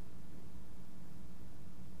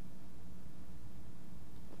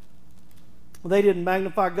 They didn't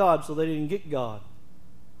magnify God, so they didn't get God.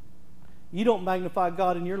 You don't magnify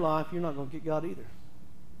God in your life, you're not going to get God either.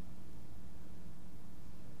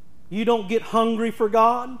 You don't get hungry for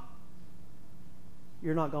God,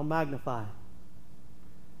 you're not going to magnify Him.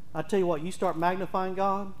 I tell you what, you start magnifying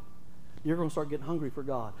God, you're going to start getting hungry for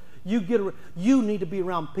God. You need to be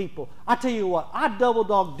around people. I tell you what, I double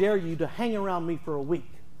dog dare you to hang around me for a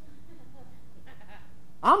week.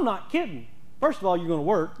 I'm not kidding. First of all, you're going to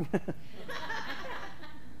work.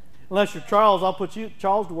 Unless you're Charles, I'll put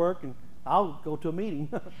Charles to work and I'll go to a meeting.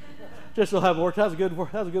 Just so have work. That was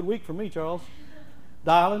a good week for me, Charles.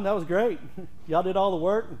 Dialing, that was great. Y'all did all the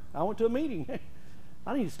work. I went to a meeting.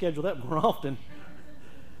 I need to schedule that more often.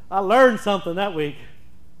 I learned something that week.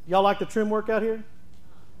 Y'all like the trim work out here?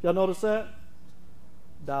 Y'all notice that?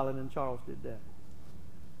 Dialing and Charles did that.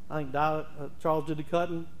 I think Charles did the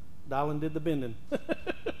cutting. Dialing did the bending.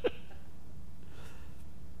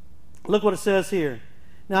 Look what it says here.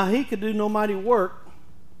 Now he could do no mighty work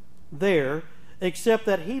there, except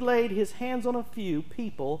that he laid his hands on a few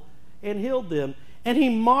people and healed them. And he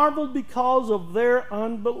marveled because of their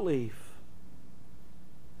unbelief.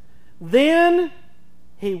 Then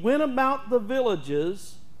he went about the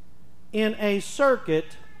villages in a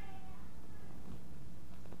circuit.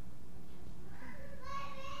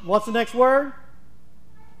 What's the next word?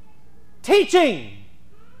 Teaching.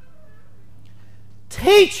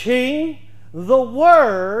 Teaching the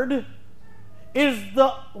word is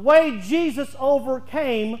the way Jesus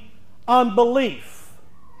overcame unbelief.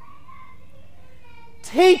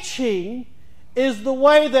 Teaching is the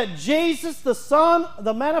way that Jesus, the Son,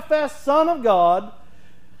 the manifest Son of God,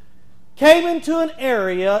 came into an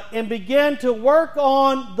area and began to work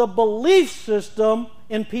on the belief system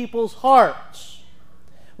in people's hearts.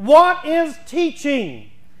 What is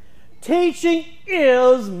teaching? Teaching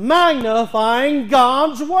is magnifying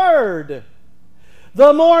God's Word.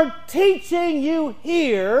 The more teaching you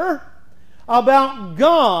hear about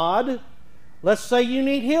God, let's say you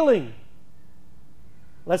need healing.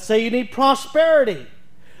 Let's say you need prosperity.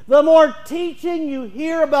 The more teaching you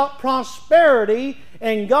hear about prosperity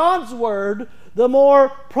and God's Word, the more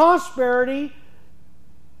prosperity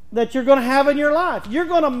that you're going to have in your life. You're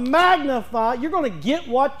going to magnify, you're going to get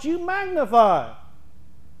what you magnify.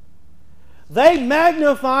 They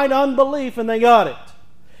magnified unbelief and they got it.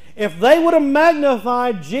 If they would have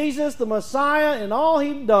magnified Jesus, the Messiah, and all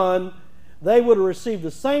He'd done, they would have received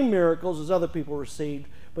the same miracles as other people received,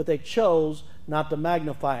 but they chose not to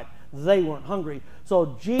magnify it. They weren't hungry.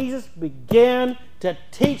 So Jesus began to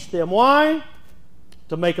teach them. Why?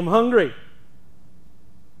 To make them hungry.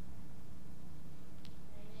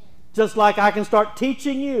 Just like I can start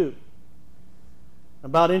teaching you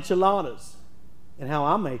about enchiladas and how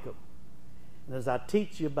I make them. And as I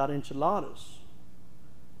teach you about enchiladas,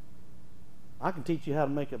 I can teach you how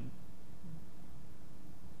to make a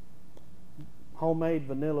homemade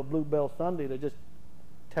vanilla bluebell sundae to just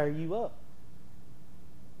tear you up.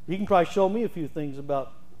 You can probably show me a few things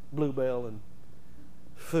about bluebell and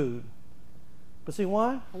food. But see,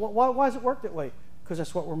 why? Why does it work that way? Because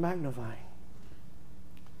that's what we're magnifying.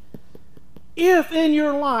 If in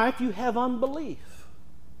your life you have unbelief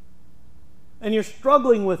and you're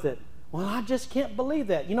struggling with it, well, I just can't believe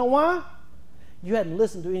that. You know why? You hadn't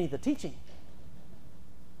listened to any of the teaching.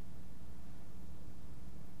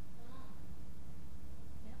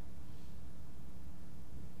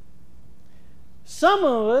 Some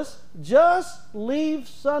of us just leave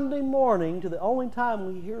Sunday morning to the only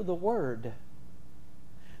time we hear the Word.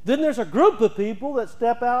 Then there's a group of people that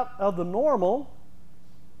step out of the normal.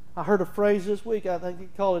 I heard a phrase this week, I think you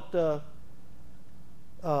call it,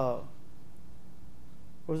 what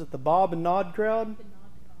was it, the bob and nod crowd?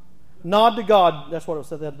 Nod to God. That's what it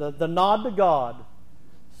said. The nod to God.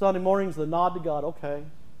 Sunday morning's the nod to God. Okay.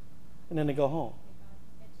 And then they go home.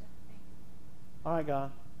 All right,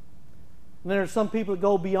 God. And then there's some people that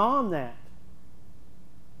go beyond that.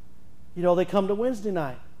 You know, they come to Wednesday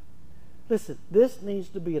night. Listen, this needs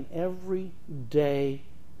to be an everyday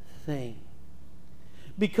thing.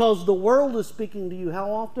 Because the world is speaking to you how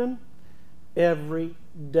often? Every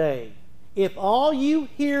day. If all you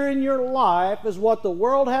hear in your life is what the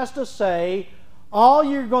world has to say, all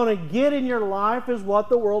you're going to get in your life is what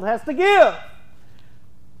the world has to give.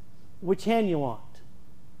 Which hand you want?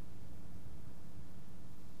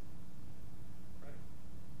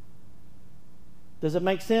 Does it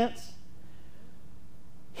make sense?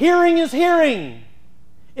 Hearing is hearing.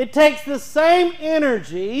 It takes the same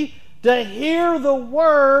energy to hear the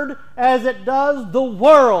Word as it does the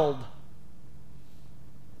world.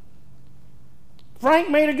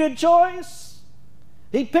 Frank made a good choice.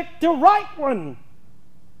 He picked the right one.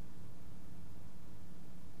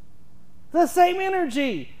 The same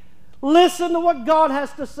energy. Listen to what God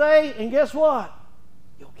has to say, and guess what?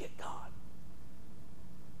 You'll get God.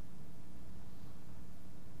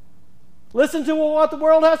 Listen to what the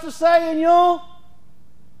world has to say, and you'll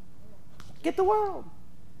get the world.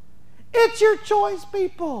 It's your choice,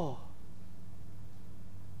 people.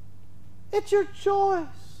 It's your choice.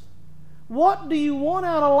 What do you want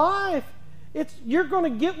out of life? You're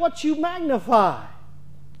going to get what you magnify.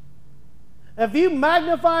 If you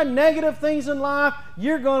magnify negative things in life,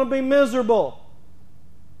 you're going to be miserable.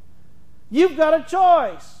 You've got a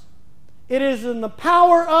choice. It is in the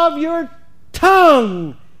power of your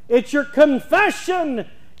tongue. It's your confession.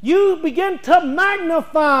 You begin to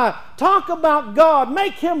magnify. Talk about God.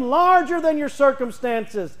 Make Him larger than your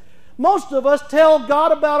circumstances. Most of us tell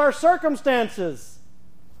God about our circumstances.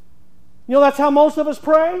 You know, that's how most of us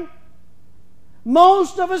pray.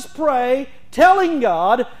 Most of us pray telling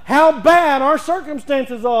God how bad our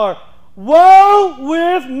circumstances are. Woe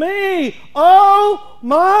with me! Oh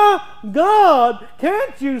my God!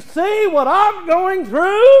 Can't you see what I'm going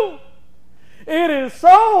through? It is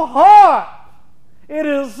so hot. It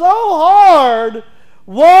is so hard.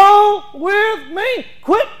 Woe with me!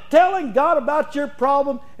 Quit telling God about your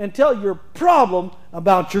problem and tell your problem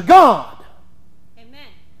about your God. Amen.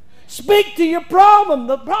 Speak to your problem.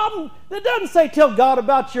 The problem, it doesn't say tell God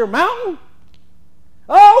about your mountain.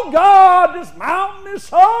 Oh God, this mountain is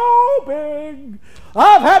so big.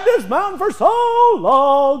 I've had this mountain for so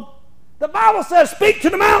long. The Bible says speak to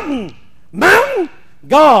the mountain. Mountain,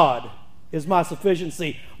 God is my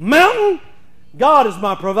sufficiency. Mountain, God is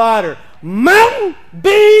my provider. Mountain,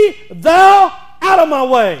 be thou out of my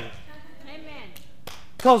way. Amen.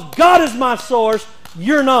 Because God is my source,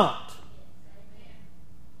 you're not.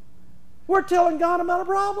 We're telling God about our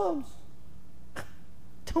problems.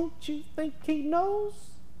 Don't you think He knows?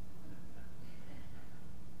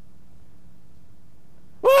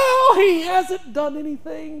 Well, He hasn't done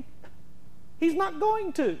anything. He's not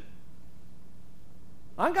going to.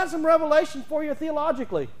 I got some revelation for you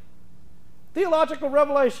theologically. Theological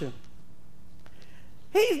revelation.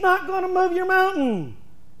 He's not going to move your mountain.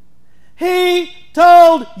 He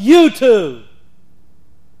told you to.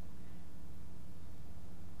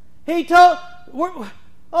 He told...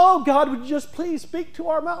 Oh, God, would you just please speak to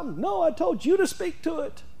our mountain? No, I told you to speak to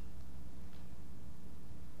it.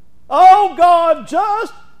 Oh, God,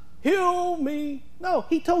 just heal me. No,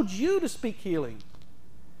 He told you to speak healing.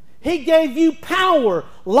 He gave you power.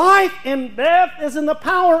 Life and death is in the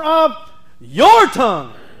power of your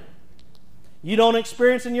tongue. You don't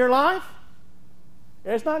experience in your life,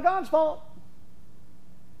 it's not God's fault.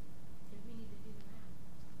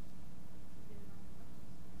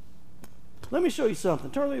 Let me show you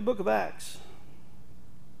something. Turn to the book of Acts.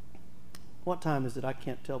 What time is it? I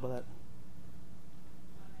can't tell by that.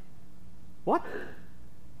 What?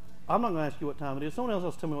 I'm not going to ask you what time it is. Someone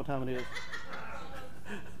else tell me what time it is.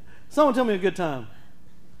 Someone tell me a good time.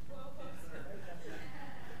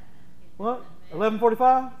 What?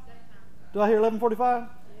 11:45? Do I hear 11:45?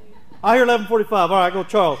 I hear 11:45. All right, go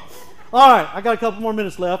Charles. All right, I got a couple more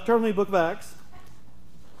minutes left. Turn to the book of Acts.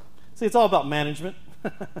 See, it's all about management.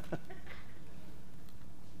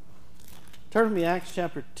 Turn to me, Acts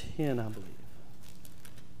chapter 10, I believe.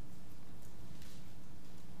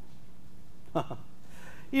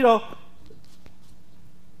 You know,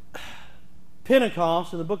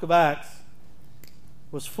 Pentecost in the book of Acts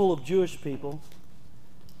was full of Jewish people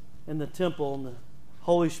in the temple, and the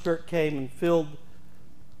Holy Spirit came and filled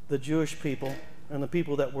the Jewish people and the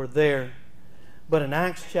people that were there. But in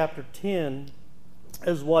Acts chapter 10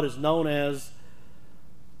 is what is known as,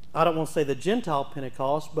 I don't want to say the Gentile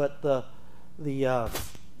Pentecost, but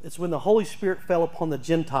it's when the Holy Spirit fell upon the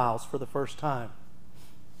Gentiles for the first time.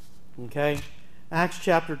 Okay? Acts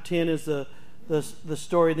chapter 10 is the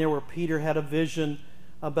story there where Peter had a vision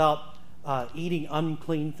about eating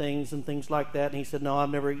unclean things and things like that. And he said, no, I've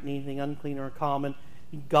never eaten anything unclean or common.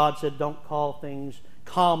 God said, don't call things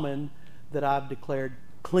common that I've declared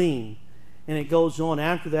clean. And it goes on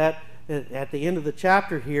after that, at the end of the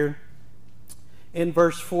chapter here, in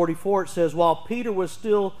verse 44, it says, while Peter was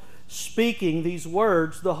still speaking these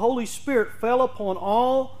words, the Holy Spirit fell upon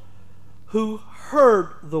all who heard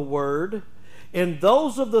the word, and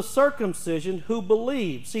those of the circumcision who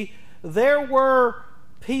believed. See, there were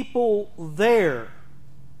people there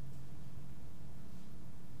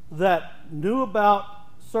that knew about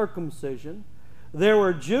circumcision. There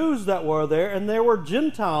were Jews that were there, and there were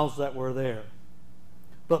Gentiles that were there.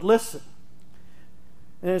 But listen,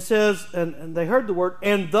 and it says, and they heard the word,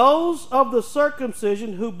 and those of the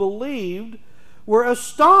circumcision who believed were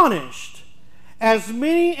astonished, as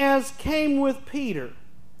many as came with Peter,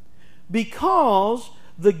 because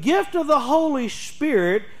the gift of the Holy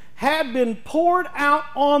Spirit had been poured out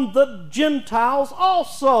on the Gentiles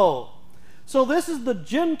also. So this is the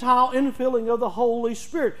Gentile infilling of the Holy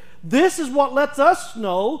Spirit. This is what lets us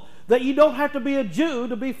know that you don't have to be a Jew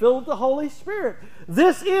to be filled with the Holy Spirit.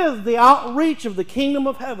 This is the outreach of the kingdom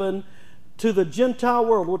of heaven to the Gentile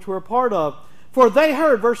world, which we're a part of. For they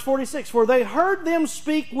heard, verse 46, for they heard them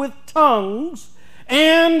speak with tongues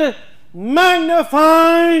and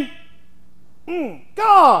magnify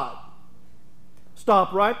God.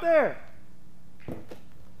 Stop right there.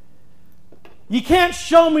 You can't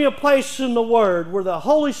show me a place in the Word where the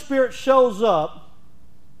Holy Spirit shows up.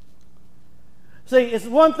 See, it's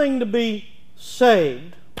one thing to be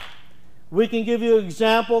saved. We can give you an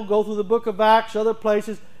example, go through the book of Acts, other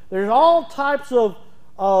places. There's all types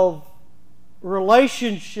of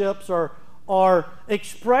relationships or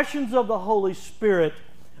expressions of the Holy Spirit.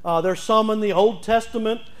 There's some in the Old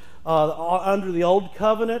Testament, under the Old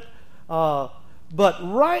Covenant. But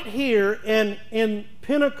right here in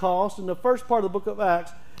Pentecost, in the first part of the book of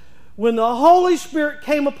Acts, when the Holy Spirit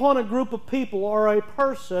came upon a group of people or a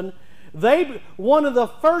person, one of the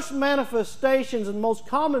first manifestations and most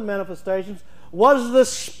common manifestations was the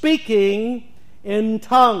speaking in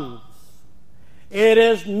tongues. It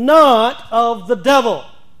is not of the devil.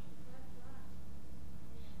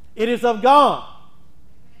 It is of God.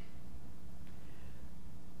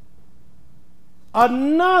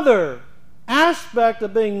 Another aspect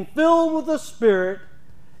of being filled with the Spirit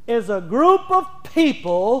is a group of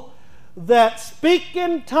people that speak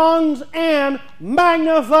in tongues and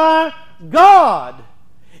magnify God.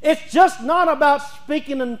 It's just not about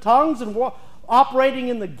speaking in tongues and operating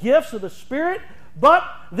in the gifts of the Spirit, but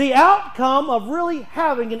the outcome of really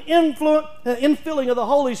having an infilling of the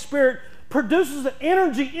Holy Spirit produces an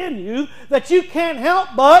energy in you that you can't help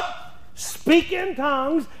but speak in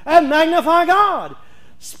tongues and magnify God.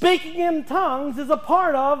 Speaking in tongues is a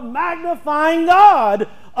part of magnifying God.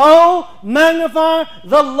 Oh, magnify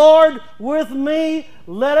the Lord with me.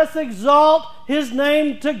 Let us exalt His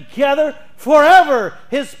name together forever.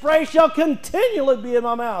 His praise shall continually be in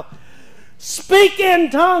my mouth. Speak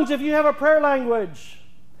in tongues if you have a prayer language.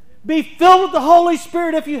 Be filled with the Holy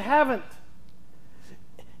Spirit if you haven't.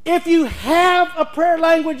 If you have a prayer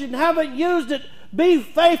language and haven't used it, be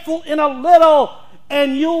faithful in a little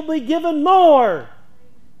and you'll be given more.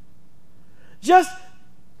 Just,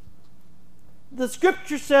 the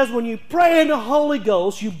Scripture says when you pray in the Holy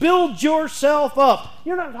Ghost, you build yourself up.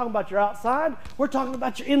 You're not talking about your outside. We're talking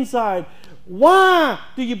about your inside. Why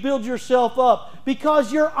do you build yourself up?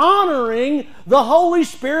 Because you're honoring the Holy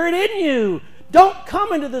Spirit in you. Don't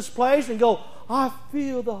come into this place and go, I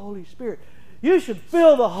feel the Holy Spirit. You should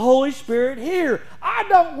feel the Holy Spirit here. I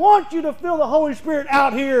don't want you to feel the Holy Spirit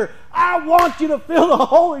out here. I want you to feel the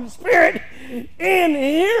Holy Spirit in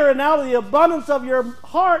here. And out of the abundance of your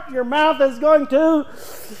heart, your mouth is going to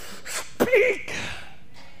speak.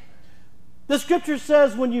 The Scripture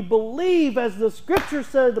says when you believe, as the Scripture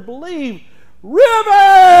said to believe,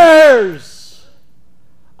 rivers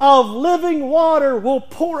of living water will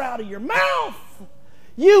pour out of your mouth.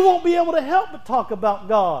 You won't be able to help but talk about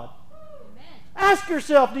God. Amen. Ask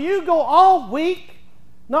yourself, do you go all week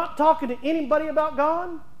not talking to anybody about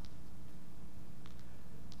God?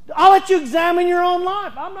 I'll let you examine your own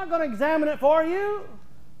life. I'm not going to examine it for you.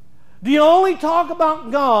 Do you only talk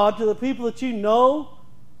about God to the people that you know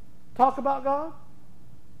talk about God?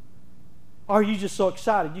 Or are you just so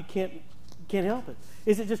excited you can't help it?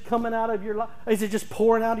 Is it just coming out of your life? Is it just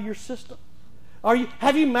pouring out of your system?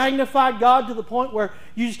 Have you magnified God to the point where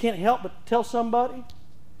you just can't help but tell somebody?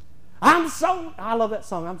 I love that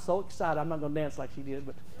song. I'm so excited. I'm not going to dance like she did,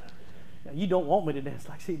 but you don't want me to dance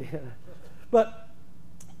like she did. But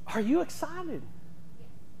are you excited?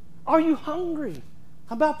 Are you hungry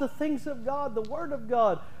about the things of God, the Word of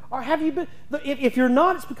God? Or have you been, if you're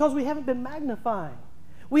not, it's because we haven't been magnifying.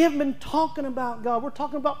 We haven't been talking about God. We're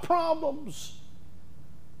talking about problems.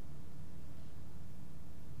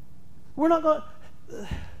 We're going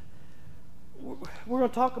to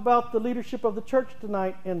talk about the leadership of the church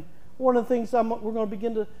tonight, and one of the things we're going to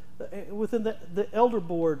begin to, within the elder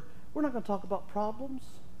board, we're not going to talk about problems.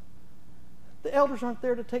 The elders aren't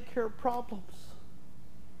there to take care of problems.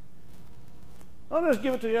 I'll just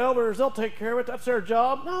give it to the elders. They'll take care of it. That's their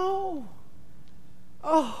job. No.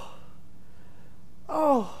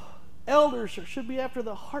 Elders should be after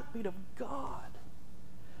the heartbeat of God.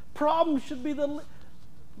 Problems should be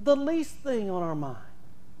the least thing on our mind.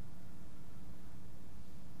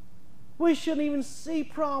 We shouldn't even see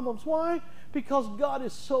problems. Why? Because God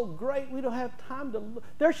is so great, we don't have time to look.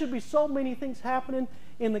 There should be so many things happening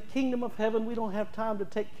in the kingdom of heaven, we don't have time to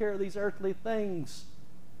take care of these earthly things.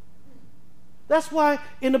 That's why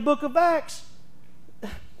in the book of Acts,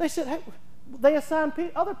 they said, hey, they assigned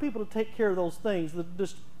other people to take care of those things,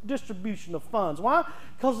 the distribution of funds. Why?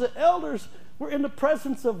 Because the elders were in the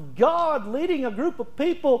presence of God, leading a group of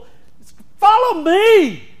people. Follow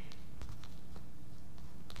me.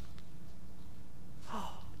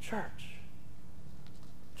 Oh, church,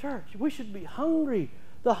 we should be hungry.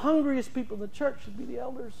 The hungriest people in the church should be the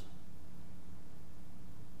elders.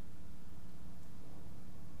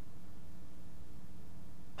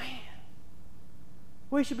 Man,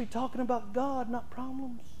 we should be talking about God, not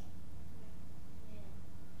problems.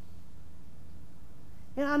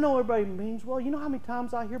 And I know everybody means well. You know how many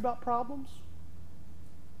times I hear about problems?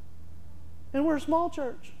 And we're a small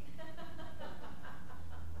church.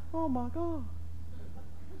 Oh my God.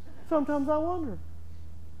 Sometimes I wonder,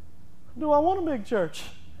 do I want a big church?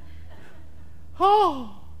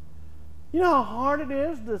 Oh, you know how hard it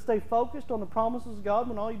is to stay focused on the promises of God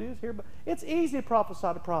when all you do is hear about. It's easy to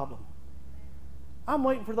prophesy the problem. I'm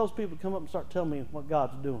waiting for those people to come up and start telling me what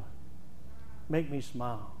God's doing. Make me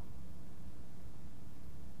smile.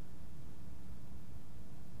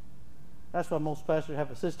 That's why most pastors have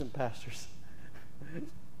assistant pastors.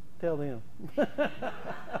 Tell them.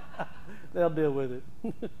 They'll deal with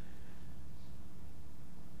it.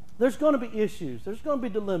 There's going to be issues. There's going to be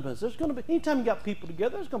dilemmas. There's going to be, anytime you got people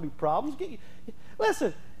together, there's going to be problems.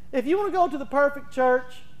 Listen, if you want to go to the perfect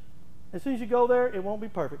church, as soon as you go there, it won't be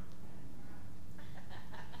perfect.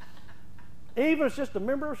 Even if it's just a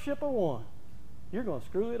membership of one, you're going to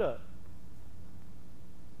screw it up.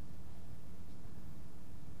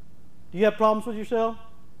 Do you have problems with yourself?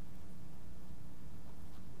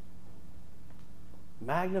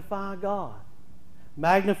 Magnify God.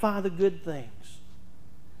 Magnify the good things.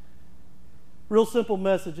 Real simple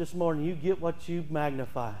message this morning. You get what you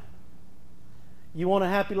magnify. You want a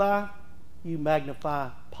happy life? You magnify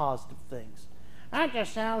positive things. That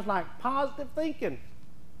just sounds like positive thinking.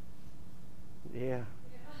 Yeah.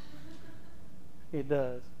 It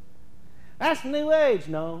does. That's New Age.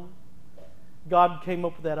 No. God came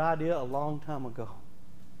up with that idea a long time ago.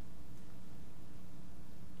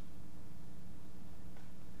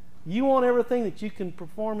 You want everything that you can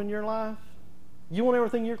perform in your life? You want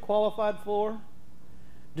everything you're qualified for?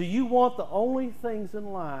 Do you want the only things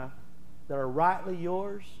in life that are rightly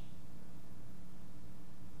yours?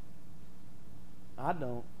 I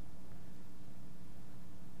don't.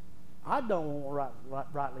 I don't want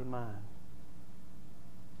rightly mine.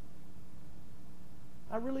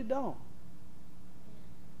 I really don't.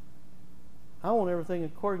 I want everything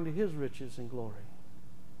according to His riches and glory.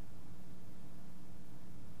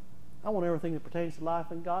 I want everything that pertains to life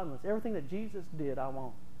and godliness. Everything that Jesus did, I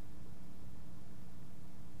want.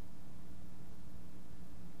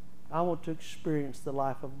 I want to experience the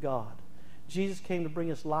life of God. Jesus came to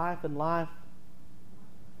bring us life and life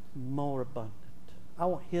more abundant. I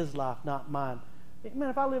want His life, not mine. Man,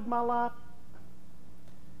 if I live my life,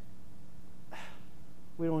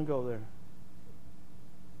 we don't go there.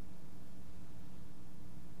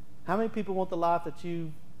 How many people want the life that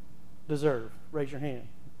you deserve? Raise your hand.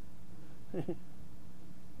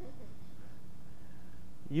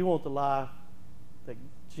 You want the life that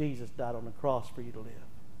Jesus died on the cross for you to live.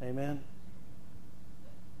 Amen?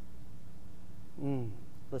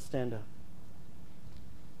 Let's stand up.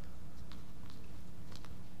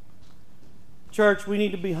 Church, we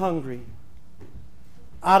need to be hungry.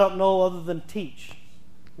 I don't know other than teach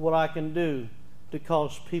what I can do to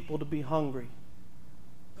cause people to be hungry.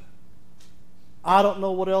 I don't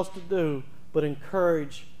know what else to do but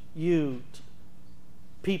encourage you,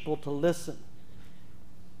 people, to listen.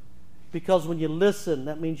 Because when you listen,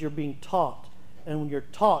 that means you're being taught. And when you're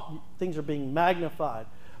taught, things are being magnified.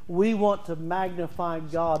 We want to magnify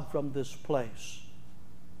God from this place.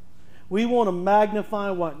 We want to magnify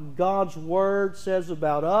what God's Word says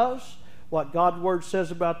about us, what God's Word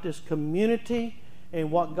says about this community,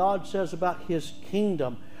 and what God says about His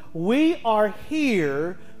kingdom. We are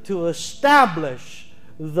here to establish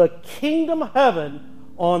the kingdom of heaven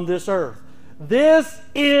on this earth. This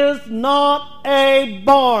is not a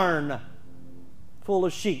barn full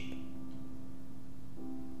of sheep.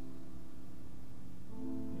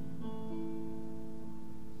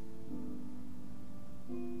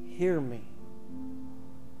 Hear me.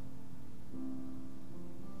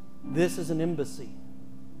 This is an embassy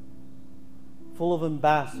full of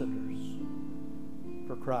ambassadors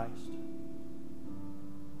for Christ.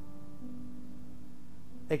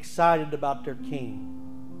 Excited about their King.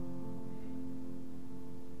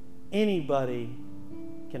 Anybody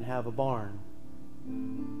can have a barn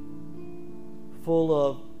full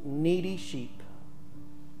of needy sheep.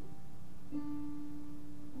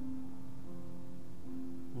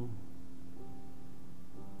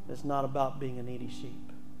 It's not about being a needy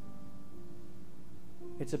sheep.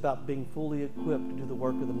 It's about being fully equipped to do the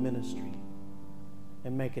work of the ministry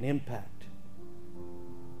and make an impact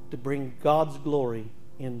to bring God's glory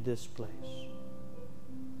in this place.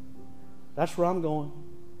 That's where I'm going.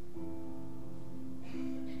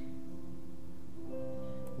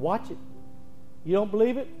 Watch it. You don't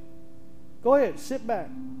believe it? Go ahead, sit back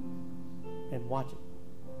and watch it.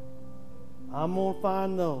 I'm going to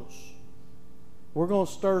find those. We're going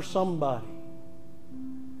to stir somebody.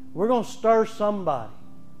 We're going to stir somebody.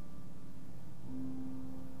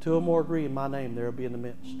 Two or more agree in my name, there will be in the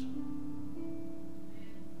midst.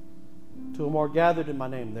 Two or more gathered in my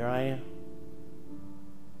name, there I am.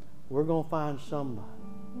 We're going to find somebody.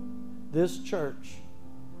 This church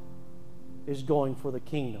is going for the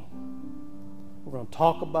kingdom. We're going to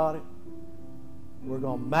talk about it. We're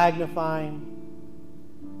going to magnify Him.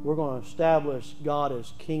 We're going to establish God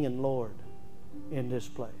as King and Lord in this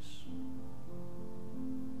place.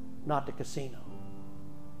 Not the casino.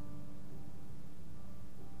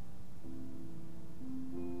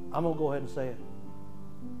 I'm going to go ahead and say it.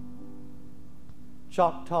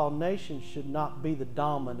 Choctaw Nation should not be the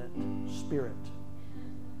dominant spirit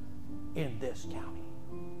in this county.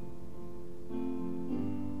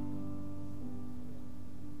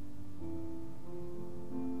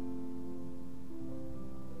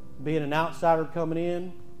 Being an outsider coming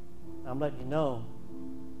in, I'm letting you know,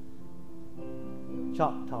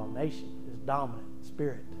 Choctaw Nation is dominant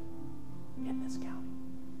spirit in this county.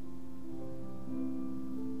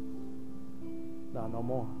 No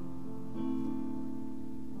more.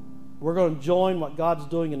 We're going to join what God's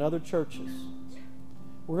doing in other churches.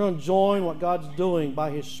 We're going to join what God's doing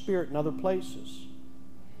by His Spirit in other places.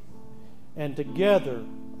 And together,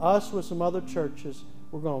 us with some other churches,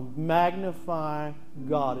 we're going to magnify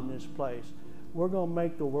God in this place. We're going to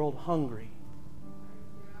make the world hungry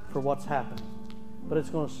for what's happening. But it's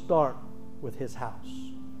going to start with His house.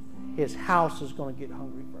 His house is going to get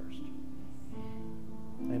hungry first.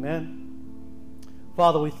 Amen?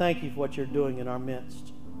 Father, we thank You for what You're doing in our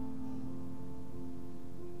midst.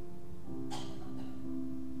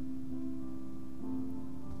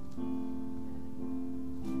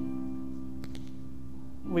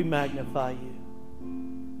 We magnify You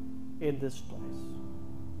in this place.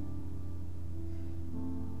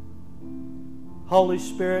 Holy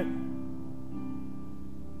Spirit,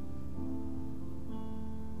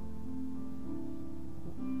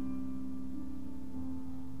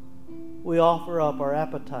 we offer up our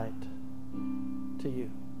appetite to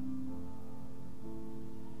you.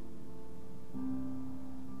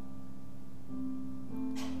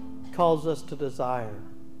 Calls us to desire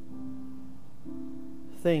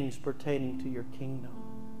things pertaining to your kingdom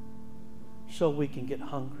so we can get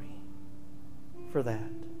hungry for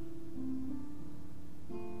that.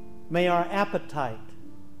 May our appetite,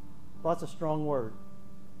 well, that's a strong word.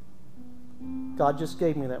 God just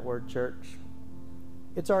gave me that word, church.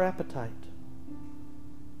 It's our appetite.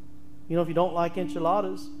 You know, if you don't like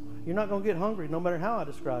enchiladas, you're not going to get hungry no matter how I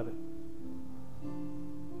describe it.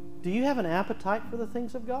 Do you have an appetite for the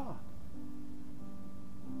things of God?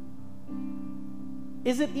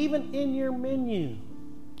 Is it even in your menu?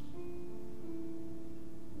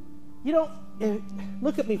 You don't,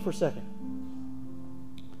 look at me for a second.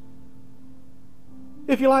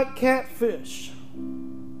 If you like catfish,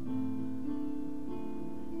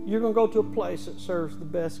 you're going to go to a place that serves the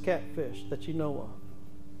best catfish that you know of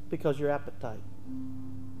because your appetite.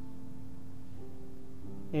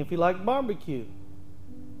 And if you like barbecue,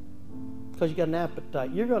 because you got an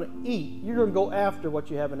appetite, you're going to eat. You're going to go after what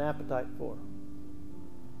you have an appetite for.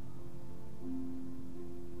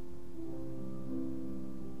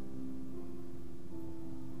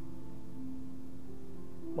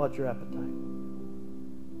 What's your appetite?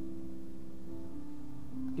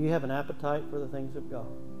 Do you have an appetite for the things of God?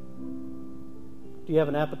 Do you have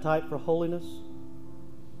an appetite for holiness?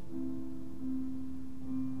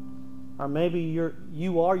 Or maybe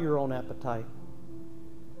you are your own appetite.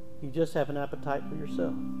 You just have an appetite for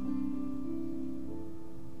yourself.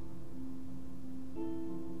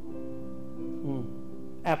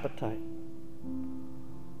 Appetite.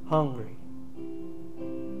 Hungry.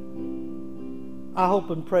 I hope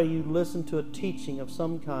and pray you listen to a teaching of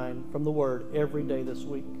some kind from the Word every day this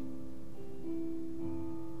week.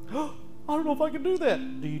 I don't know if I can do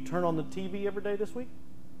that. Do you turn on the TV every day this week?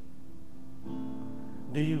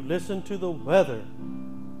 Do you listen to the weather?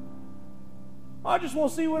 I just want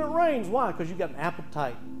to see when it rains. Why? Because you got an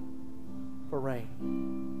appetite for rain.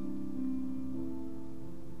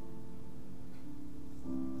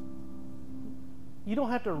 You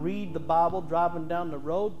don't have to read the Bible driving down the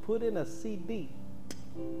road. Put in a CD.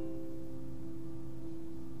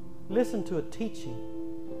 Listen to a teaching.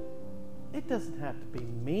 It doesn't have to be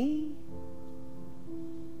me.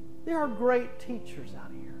 There are great teachers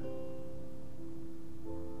out here.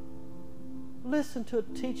 Listen to a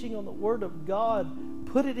teaching on the Word of God.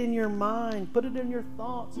 Put it in your mind. Put it in your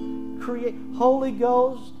thoughts. Create. Holy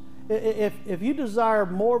Ghost, if you desire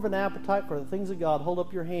more of an appetite for the things of God, hold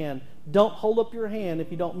up your hand. Don't hold up your hand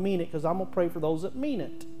if you don't mean it, because I'm going to pray for those that mean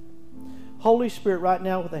it. Holy Spirit, right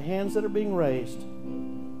now with the hands that are being raised,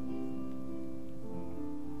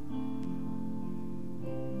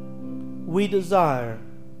 we desire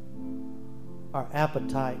our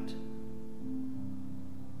appetite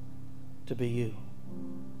to be you.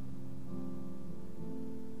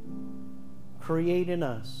 Create in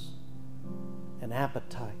us an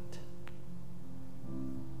appetite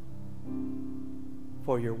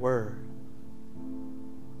for your word.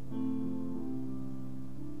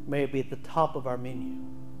 May it be at the top of our menu.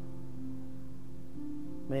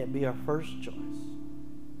 May it be our first choice.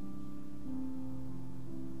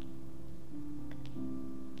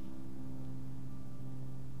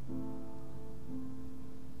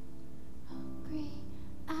 Hungry,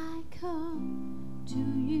 I come to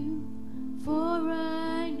you, for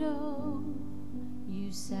I know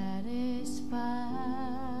you satisfy.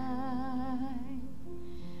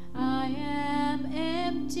 I am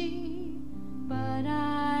empty, but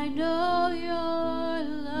I know your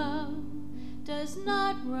love does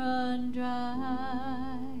not run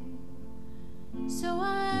dry. So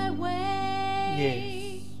I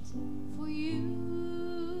wait for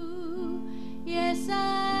you. Yes,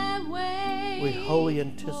 I wait. We wholly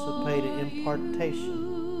anticipate an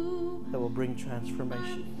impartation that will bring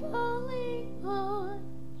transformation. I'm falling on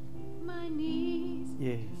my knees.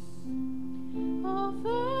 Yes.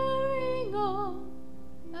 Offering all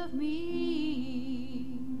of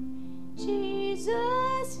me.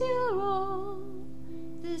 Jesus, you're all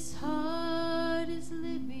this heart is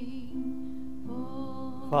living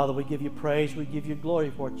for. Father, we give you praise. We give you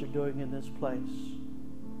glory for what you're doing in this place.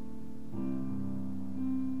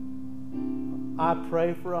 I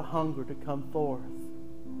pray for a hunger to come forth.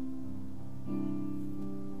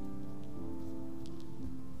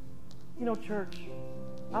 You know, church,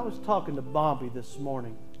 I was talking to Bobby this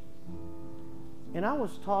morning, and I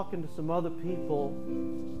was talking to some other people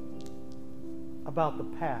about the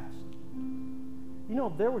past. You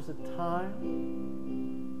know, there was a time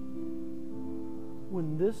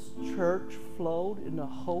when this church flowed in the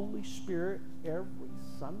Holy Spirit every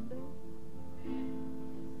Sunday.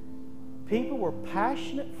 People were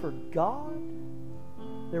passionate for God.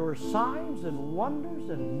 There were signs and wonders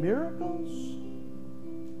and miracles.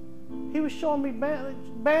 He was showing me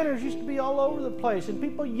banners used to be all over the place and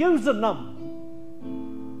people using them.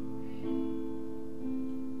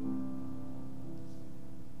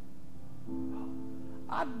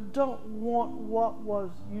 I don't want what was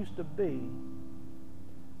used to be,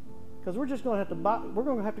 because we're just going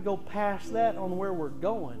to have to go past that on where we're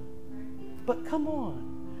going. But come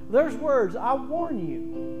on, there's words. I warn you.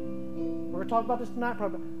 We're going to talk about this tonight,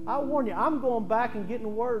 probably. I warn you, I'm going back and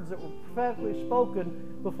getting words that were prophetically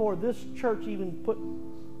spoken before this church even put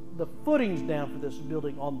the footings down for this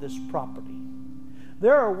building on this property.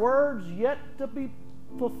 There are words yet to be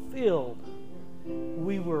fulfilled.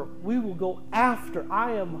 We will go after.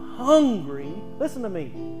 I am hungry. Listen to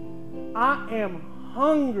me. I am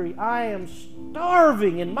hungry. I am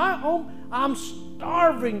starving. In my home, I'm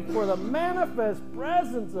starving for the manifest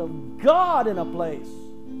presence of God in a place.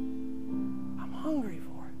 I'm hungry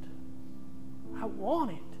for it. I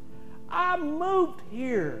want it. I moved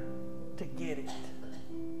here to get it.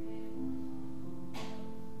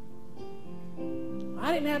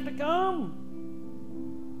 I didn't have to come.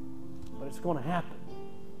 But it's going to happen.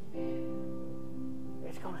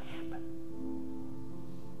 It's going to happen.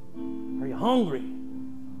 Are you hungry?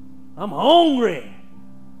 I'm hungry.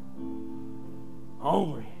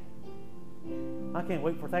 Hungry. I can't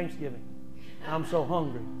wait for Thanksgiving. I'm so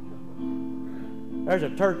hungry. There's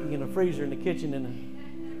a turkey in the freezer in the kitchen, and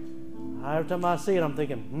every time I see it, I'm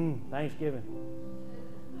thinking, Thanksgiving.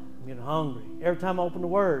 I'm getting hungry. Every time I open the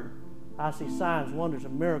Word, I see signs, wonders,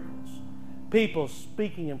 and miracles. People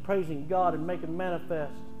speaking and praising God and making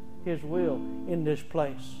manifest His will in this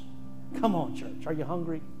place. Come on, church. Are you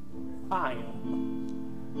hungry? I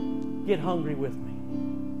am. Get hungry with me.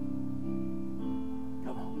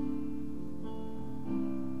 Come on.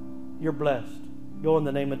 You're blessed. Go in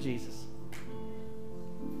the name of Jesus.